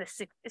safety in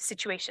this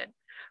situation.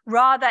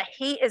 Rather,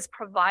 he is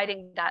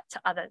providing that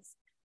to others.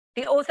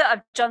 The author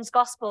of John's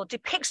gospel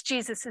depicts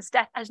Jesus'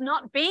 death as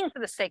not being for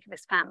the sake of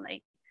his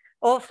family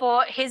or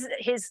for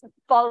his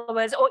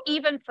followers or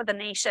even for the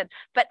nation,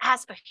 but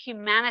as for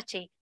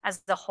humanity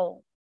as a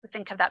whole. We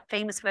think of that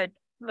famous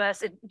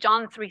verse in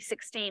John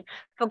 3:16,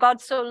 for God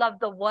so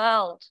loved the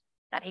world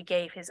that he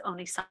gave his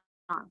only son.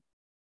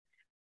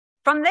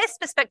 From this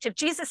perspective,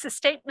 Jesus'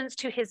 statements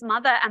to his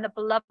mother and the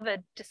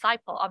beloved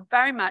disciple are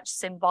very much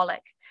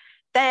symbolic.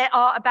 They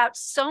are about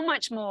so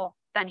much more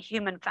than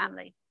human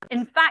family.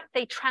 In fact,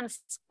 they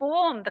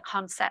transform the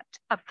concept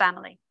of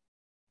family.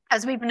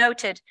 As we've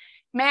noted,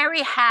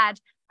 Mary had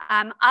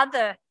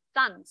other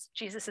sons,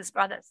 Jesus'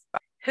 brothers,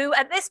 who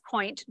at this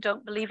point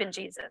don't believe in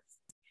Jesus.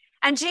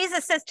 And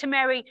Jesus says to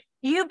Mary,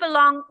 you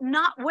belong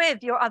not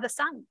with your other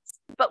sons,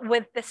 but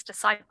with this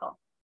disciple.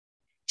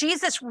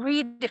 Jesus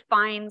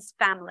redefines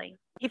family.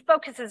 He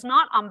focuses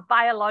not on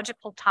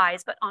biological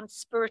ties, but on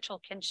spiritual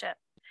kinship.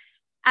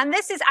 And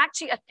this is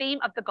actually a theme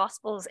of the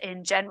Gospels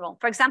in general.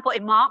 For example,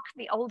 in Mark,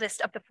 the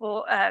oldest of the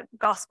four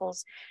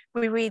Gospels,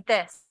 we read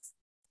this.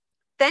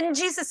 Then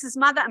Jesus'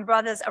 mother and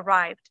brothers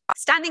arrived.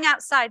 Standing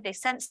outside, they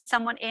sent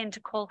someone in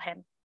to call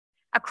him.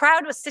 A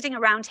crowd was sitting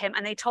around him,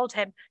 and they told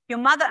him, your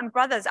mother and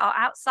brothers are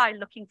outside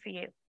looking for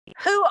you.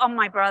 Who are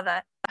my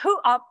brother? Who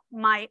are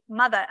my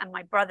mother and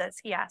my brothers?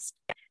 He asked.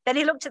 Then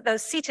he looked at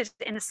those seated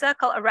in a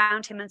circle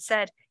around him and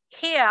said,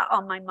 here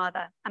are my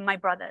mother and my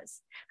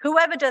brothers.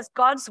 Whoever does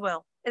God's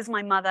will is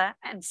my mother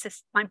and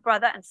my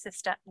brother and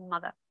sister and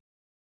mother.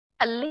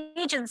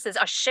 Allegiances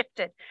are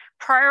shifted.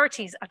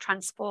 Priorities are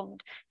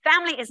transformed.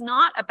 Family is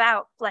not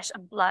about flesh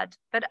and blood,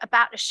 but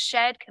about a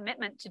shared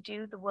commitment to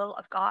do the will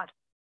of God.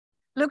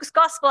 Luke's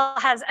gospel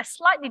has a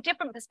slightly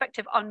different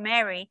perspective on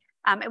Mary.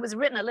 It was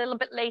written a little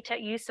bit later,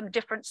 used some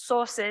different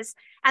sources.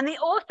 And the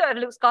author of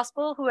Luke's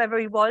gospel, whoever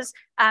he was,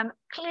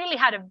 clearly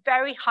had a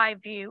very high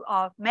view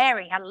of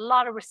Mary, had a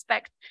lot of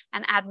respect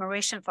and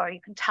admiration for her.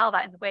 You can tell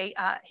that in the way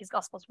his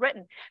gospel's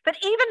written. But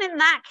even in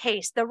that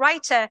case, the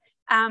writer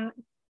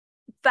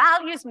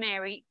values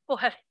Mary for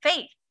her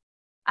faith,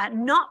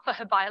 not for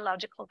her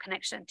biological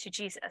connection to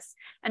Jesus,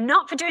 and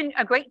not for doing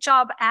a great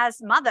job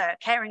as mother,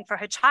 caring for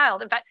her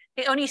child. In fact,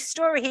 the only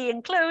story he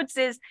includes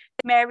is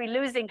Mary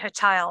losing her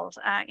child.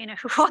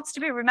 Who wants to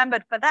be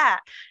remembered for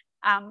that?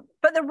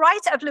 But the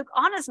writer of Luke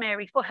honors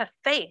Mary for her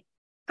faith,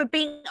 for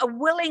being a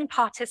willing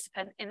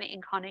participant in the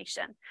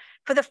incarnation,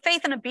 for the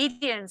faith and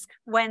obedience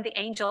when the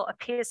angel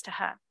appears to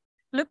her.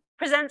 Luke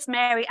presents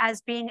Mary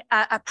as being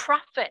a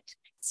prophet,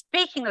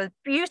 speaking those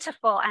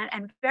beautiful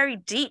and very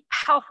deep,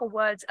 powerful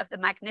words of the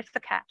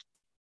Magnificat.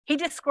 He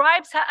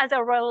describes her as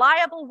a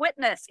reliable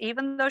witness,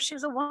 even though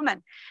she's a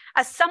woman,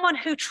 as someone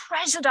who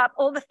treasured up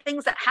all the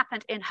things that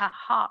happened in her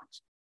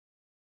heart.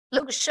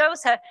 Luke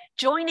shows her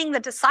joining the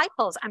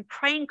disciples and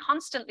praying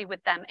constantly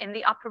with them in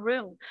the upper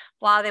room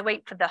while they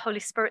wait for the Holy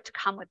Spirit to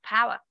come with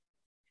power.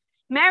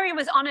 Mary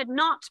was honored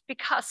not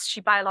because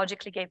she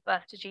biologically gave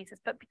birth to Jesus,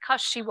 but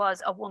because she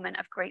was a woman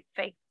of great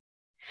faith.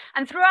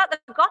 And throughout the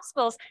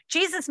Gospels,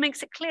 Jesus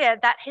makes it clear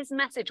that his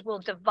message will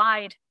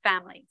divide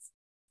families.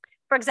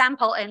 For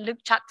example, in Luke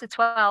chapter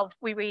 12,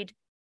 we read,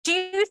 do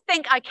you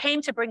think I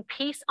came to bring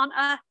peace on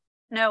earth?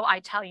 No,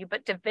 I tell you,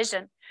 but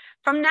division.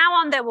 From now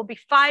on, there will be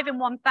 5 in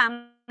one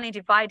family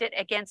divided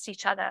against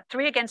each other,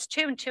 3 against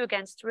 2 and 2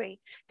 against 3.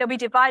 They'll be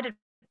divided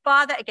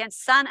father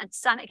against son and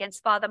son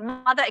against father,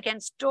 mother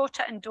against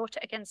daughter and daughter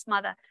against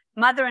mother,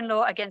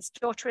 mother-in-law against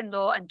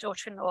daughter-in-law and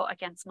daughter-in-law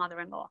against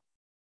mother-in-law.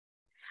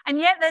 And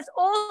yet there's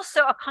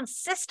also a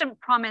consistent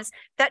promise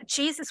that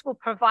Jesus will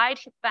provide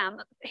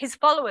his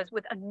followers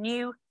with a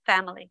new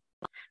family.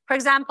 For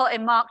example,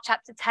 in Mark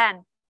chapter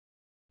 10,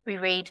 we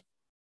read,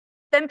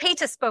 then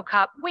Peter spoke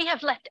up, we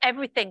have left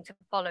everything to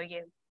follow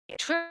you.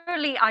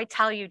 Truly, I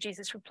tell you,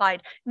 Jesus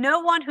replied, no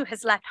one who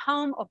has left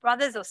home or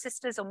brothers or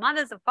sisters or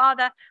mothers or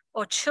father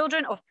or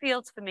children or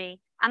fields for me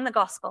and the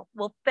gospel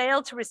will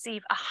fail to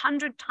receive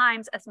 100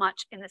 times as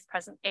much in this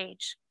present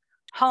age.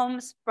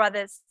 Homes,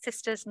 brothers,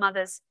 sisters,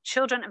 mothers,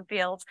 children, and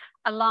fields,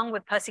 along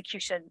with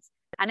persecutions,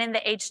 and in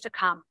the age to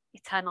come,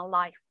 eternal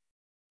life.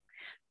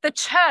 The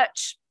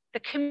church, the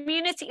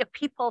community of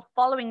people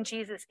following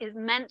Jesus, is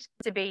meant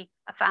to be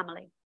a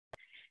family.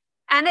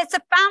 And it's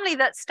a family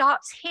that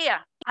starts here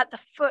at the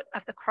foot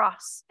of the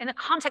cross, in the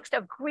context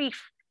of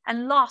grief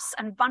and loss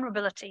and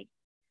vulnerability.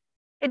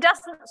 It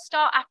doesn't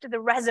start after the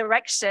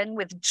resurrection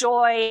with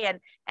joy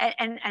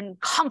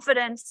and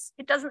confidence.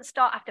 It doesn't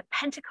start after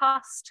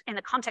Pentecost in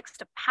the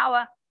context of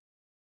power.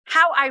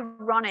 How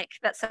ironic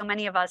that so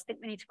many of us think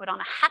we need to put on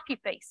a happy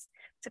face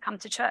to come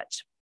to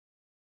church.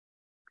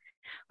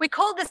 We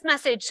call this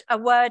message a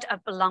word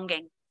of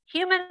belonging.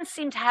 Humans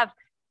seem to have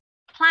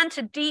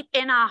planted deep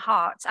in our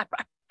hearts a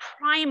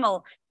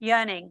primal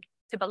yearning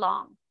to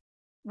belong.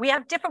 We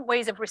have different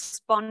ways of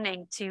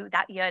responding to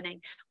that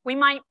yearning. We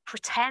might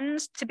pretend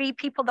to be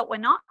people that we're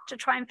not to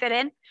try and fit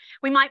in.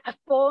 We might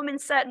perform in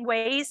certain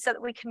ways so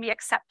that we can be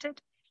accepted.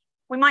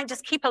 We might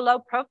just keep a low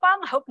profile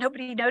and hope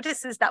nobody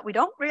notices that we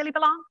don't really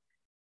belong.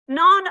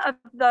 None of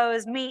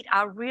those meet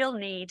our real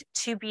need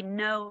to be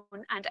known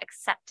and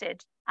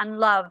accepted and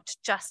loved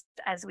just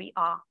as we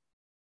are.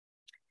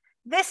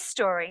 This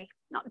story,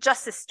 not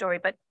just this story,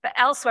 but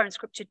elsewhere in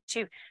scripture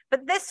too,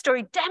 but this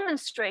story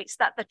demonstrates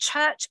that the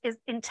church is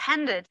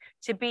intended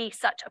to be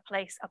such a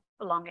place of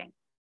belonging.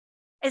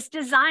 It's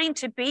designed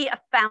to be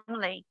a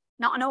family,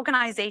 not an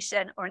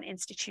organization or an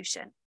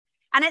institution.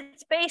 And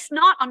it's based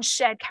not on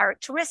shared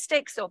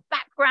characteristics or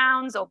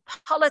backgrounds or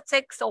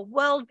politics or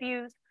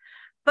worldviews,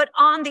 but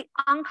on the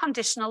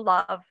unconditional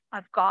love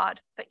of God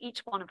for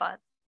each one of us.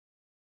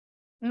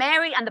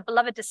 Mary and the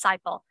beloved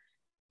disciple,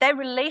 their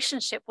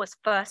relationship was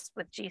first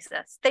with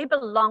Jesus. They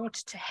belonged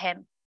to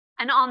him.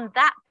 And on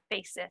that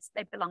basis,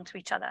 they belonged to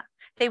each other.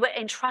 They were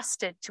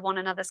entrusted to one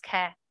another's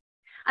care.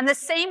 And the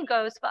same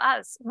goes for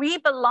us. We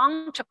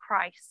belong to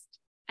Christ,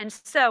 and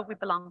so we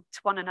belong to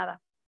one another.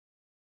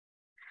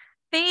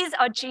 These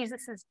are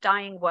Jesus's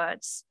dying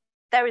words.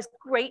 There is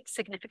great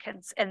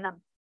significance in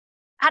them.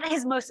 At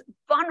his most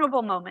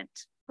vulnerable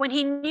moment, when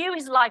he knew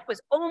his life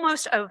was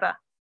almost over,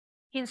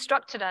 he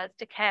instructed us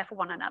to care for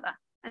one another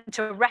and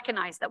to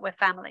recognize that we're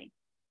family.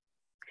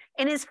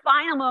 In his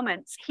final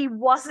moments, he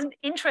wasn't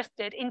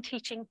interested in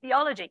teaching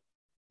theology,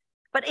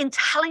 but in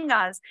telling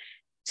us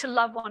to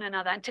love one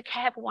another and to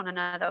care for one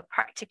another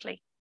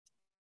practically.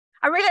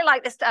 I really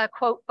like this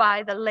quote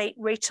by the late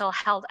Rachel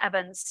Held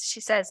Evans.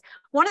 She says,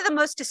 "One of the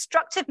most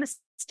destructive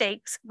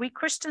mistakes we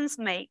Christians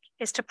make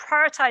is to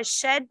prioritize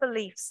shared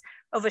beliefs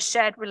over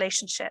shared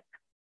relationship,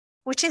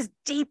 which is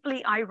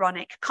deeply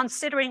ironic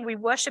considering we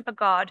worship a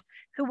God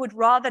who would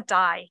rather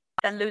die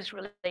than lose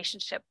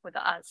relationship with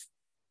us."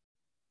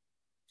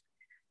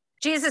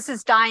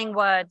 Jesus's dying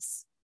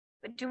words,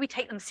 but do we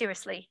take them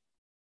seriously?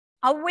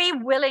 Are we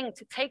willing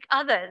to take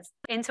others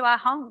into our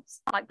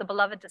homes like the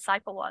beloved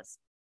disciple was?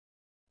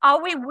 Are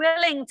we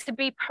willing to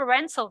be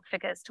parental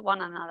figures to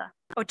one another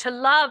or to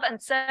love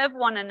and serve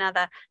one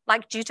another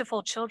like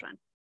dutiful children?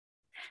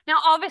 Now,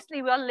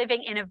 obviously, we're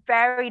living in a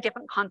very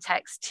different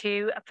context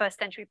to first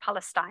century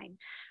Palestine.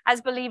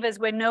 As believers,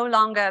 we're no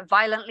longer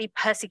violently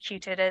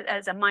persecuted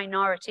as a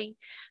minority.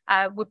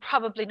 We're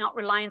probably not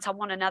reliant on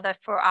one another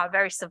for our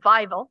very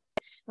survival,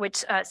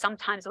 which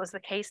sometimes was the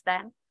case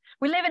then.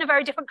 We live in a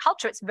very different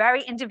culture. It's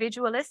very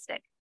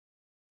individualistic.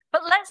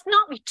 But let's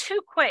not be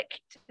too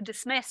quick to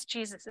dismiss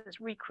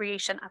Jesus's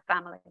recreation of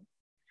family.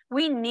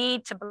 We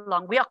need to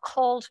belong. We are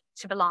called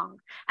to belong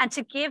and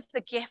to give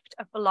the gift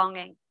of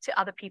belonging to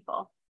other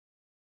people.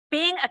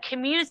 Being a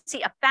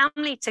community, a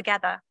family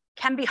together,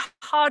 can be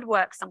hard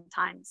work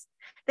sometimes.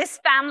 This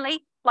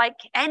family, like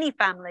any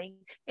family,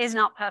 is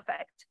not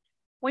perfect.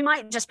 We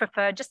might just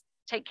prefer just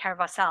take care of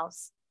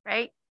ourselves,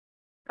 right?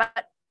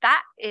 But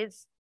that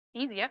is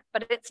easier,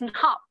 but it's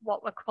not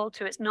what we're called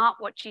to. It's not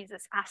what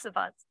Jesus asks of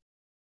us.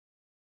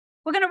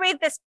 We're going to read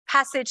this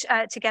passage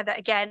together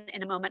again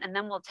in a moment, and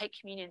then we'll take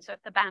communion. So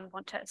if the band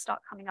want to start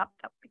coming up,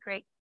 that would be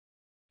great.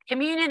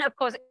 Communion, of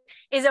course,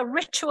 is a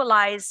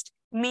ritualized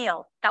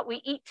meal that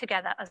we eat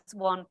together as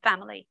one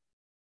family.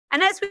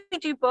 And as we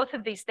do both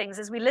of these things,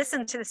 as we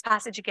listen to this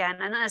passage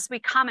again, and as we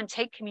come and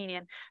take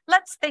communion,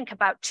 let's think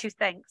about two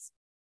things.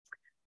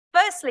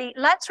 Firstly,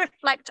 let's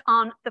reflect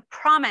on the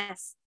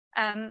promise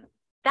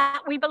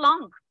that we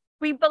belong.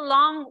 We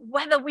belong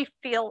whether we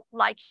feel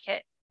like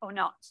it or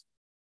not.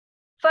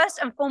 First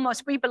and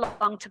foremost, we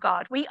belong to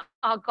God. We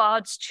are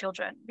God's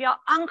children. We are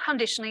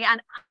unconditionally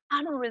and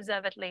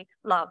unreservedly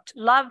loved,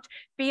 loved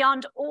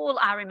beyond all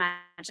our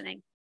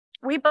imagining.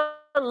 We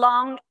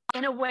belong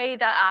in a way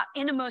that our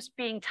innermost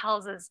being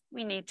tells us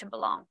we need to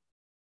belong.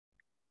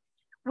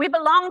 We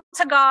belong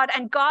to God,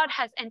 and God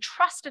has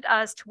entrusted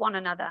us to one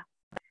another.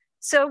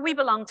 So we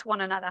belong to one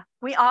another.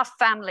 We are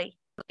family.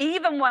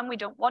 Even when we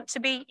don't want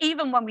to be,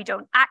 even when we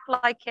don't act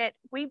like it,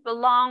 we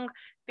belong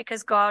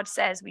because God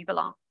says we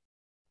belong.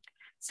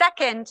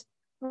 Second,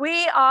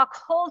 we are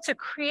called to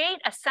create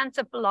a sense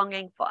of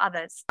belonging for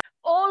others.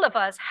 All of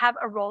us have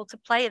a role to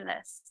play in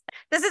this.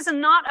 This is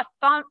not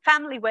a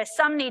family where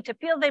some need to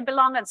feel they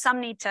belong and some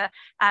need to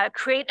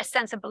create a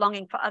sense of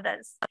belonging for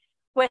others.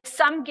 Where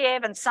some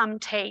give and some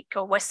take,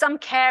 or where some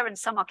care and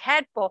some are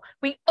cared for.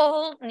 We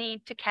all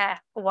need to care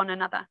for one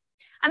another.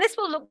 And this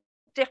will look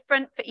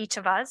different for each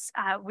of us.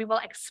 We will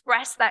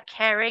express that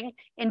caring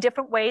in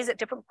different ways at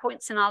different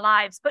points in our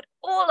lives, but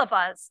all of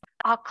us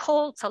are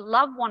called to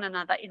love one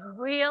another in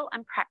real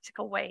and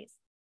practical ways.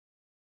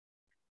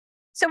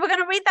 So we're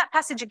going to read that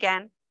passage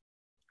again,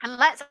 and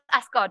let's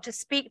ask God to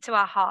speak to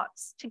our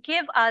hearts, to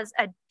give us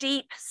a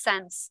deep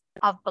sense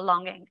of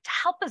belonging, to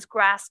help us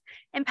grasp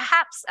in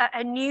perhaps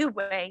a new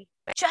way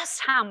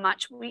just how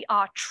much we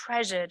are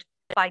treasured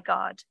by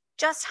God.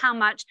 Just how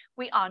much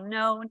we are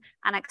known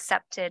and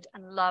accepted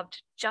and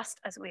loved just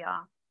as we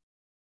are.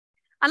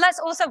 And let's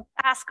also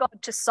ask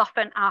God to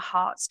soften our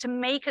hearts, to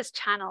make us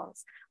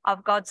channels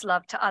of God's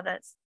love to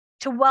others,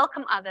 to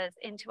welcome others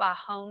into our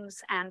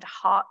homes and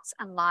hearts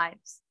and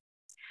lives.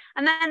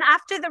 And then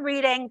after the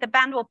reading, the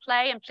band will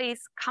play, and please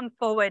come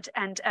forward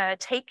and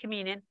take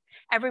communion.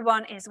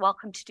 Everyone is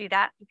welcome to do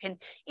that. You can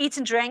eat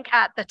and drink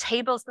at the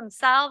tables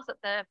themselves,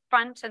 at the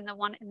front and the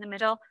one in the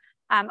middle.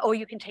 Or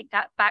you can take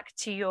that back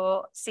to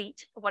your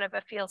seat, whatever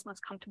feels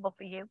most comfortable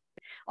for you.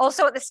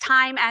 Also at this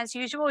time, as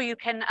usual, you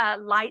can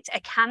light a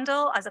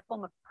candle as a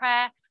form of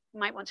prayer. You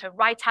might want to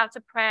write out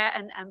a prayer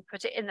and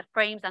put it in the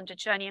frames under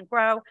Journey and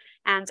Grow,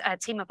 and a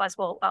team of us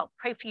will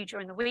pray for you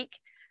during the week.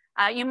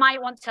 You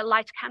might want to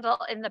light a candle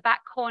in the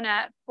back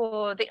corner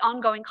for the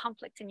ongoing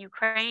conflict in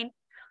Ukraine.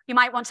 You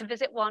might want to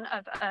visit one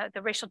of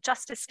the racial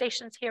justice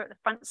stations here at the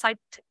front side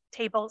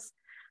tables.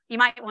 You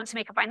might want to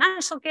make a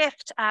financial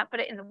gift, put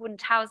it in the wooden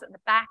towers at the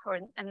back or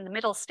in the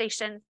middle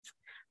stations,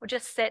 or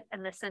just sit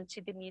and listen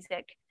to the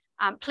music.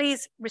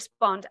 Please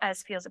respond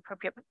as feels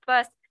appropriate. But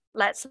first,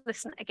 let's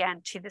listen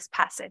again to this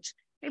passage.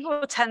 Maybe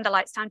we'll turn the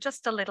lights down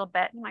just a little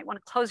bit. You might want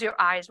to close your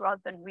eyes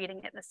rather than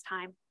reading it this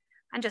time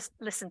and just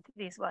listen to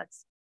these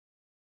words.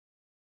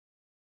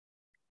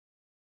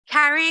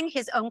 Carrying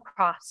his own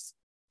cross,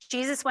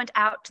 Jesus went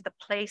out to the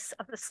place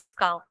of the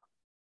skull,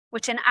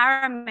 which in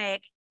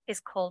Aramaic is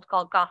called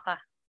Golgotha.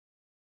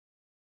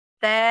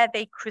 There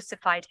they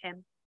crucified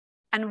him,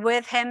 and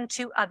with him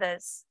 2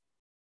 others,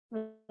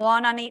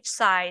 one on each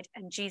side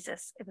and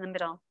Jesus in the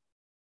middle.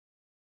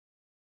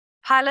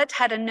 Pilate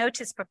had a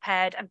notice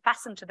prepared and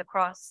fastened to the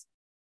cross.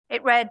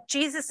 It read,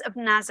 "Jesus of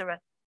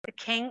Nazareth, the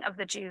King of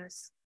the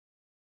Jews."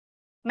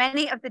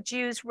 Many of the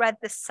Jews read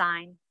this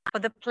sign, for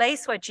the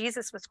place where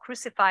Jesus was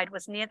crucified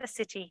was near the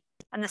city,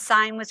 and the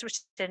sign was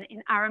written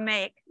in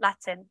Aramaic,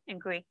 Latin,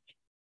 and Greek.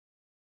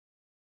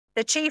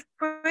 The chief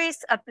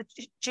priests of the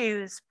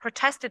Jews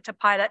protested to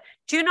Pilate,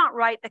 "Do not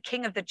write the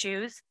King of the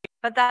Jews,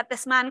 but that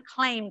this man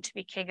claimed to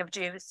be King of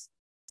Jews."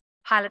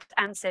 Pilate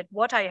answered,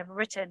 "What I have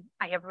written,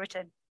 I have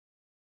written."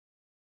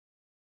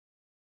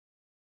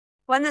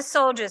 When the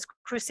soldiers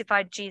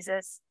crucified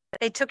Jesus,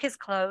 they took his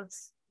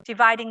clothes,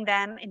 dividing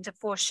them into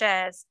 4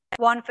 shares,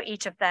 one for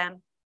each of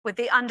them, with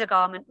the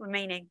undergarment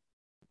remaining.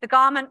 The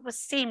garment was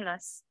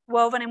seamless,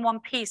 woven in one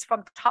piece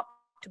from top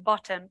to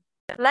bottom.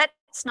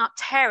 "Let's not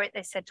tear it,"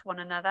 they said to one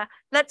another.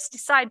 "Let's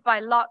decide by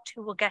lot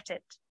who will get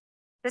it."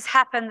 This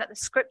happened that the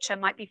scripture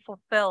might be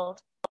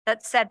fulfilled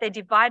that said, "They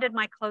divided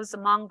my clothes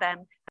among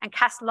them and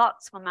cast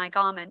lots for my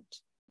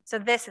garment." So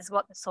this is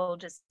what the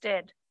soldiers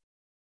did.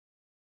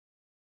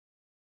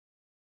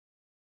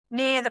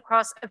 Near the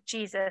cross of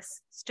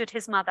Jesus stood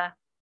his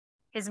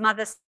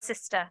mother's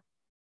sister,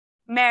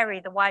 Mary,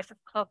 the wife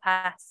of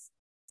Clopas,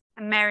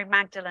 and Mary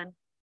Magdalene.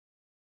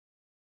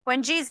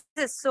 When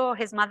Jesus saw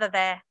his mother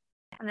there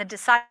and the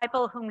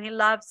disciple whom he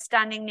loved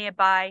standing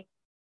nearby,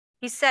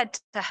 he said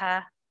to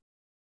her,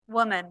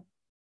 "Woman,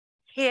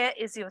 here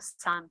is your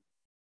son."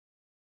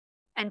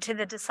 And to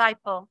the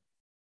disciple,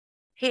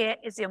 "Here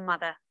is your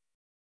mother."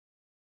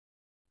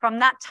 From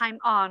that time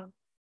on,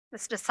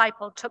 this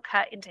disciple took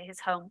her into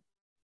his home.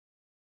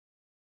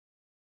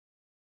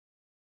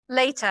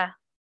 Later,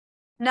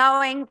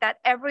 knowing that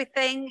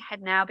everything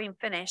had now been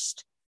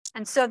finished,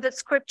 and so that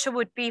scripture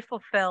would be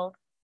fulfilled,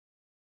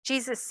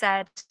 Jesus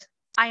said,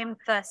 "I am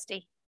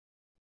thirsty."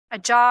 A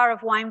jar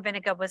of wine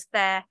vinegar was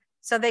there,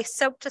 so they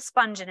soaked a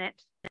sponge in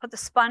it, put the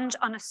sponge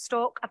on a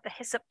stalk of the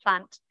hyssop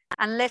plant,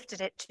 and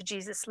lifted it to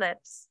Jesus'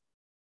 lips.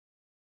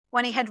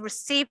 When he had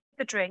received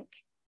the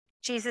drink,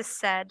 Jesus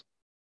said,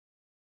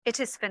 "It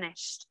is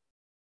finished."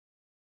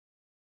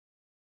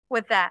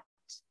 With that,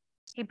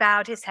 he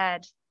bowed his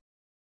head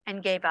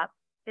and gave up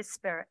his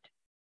spirit.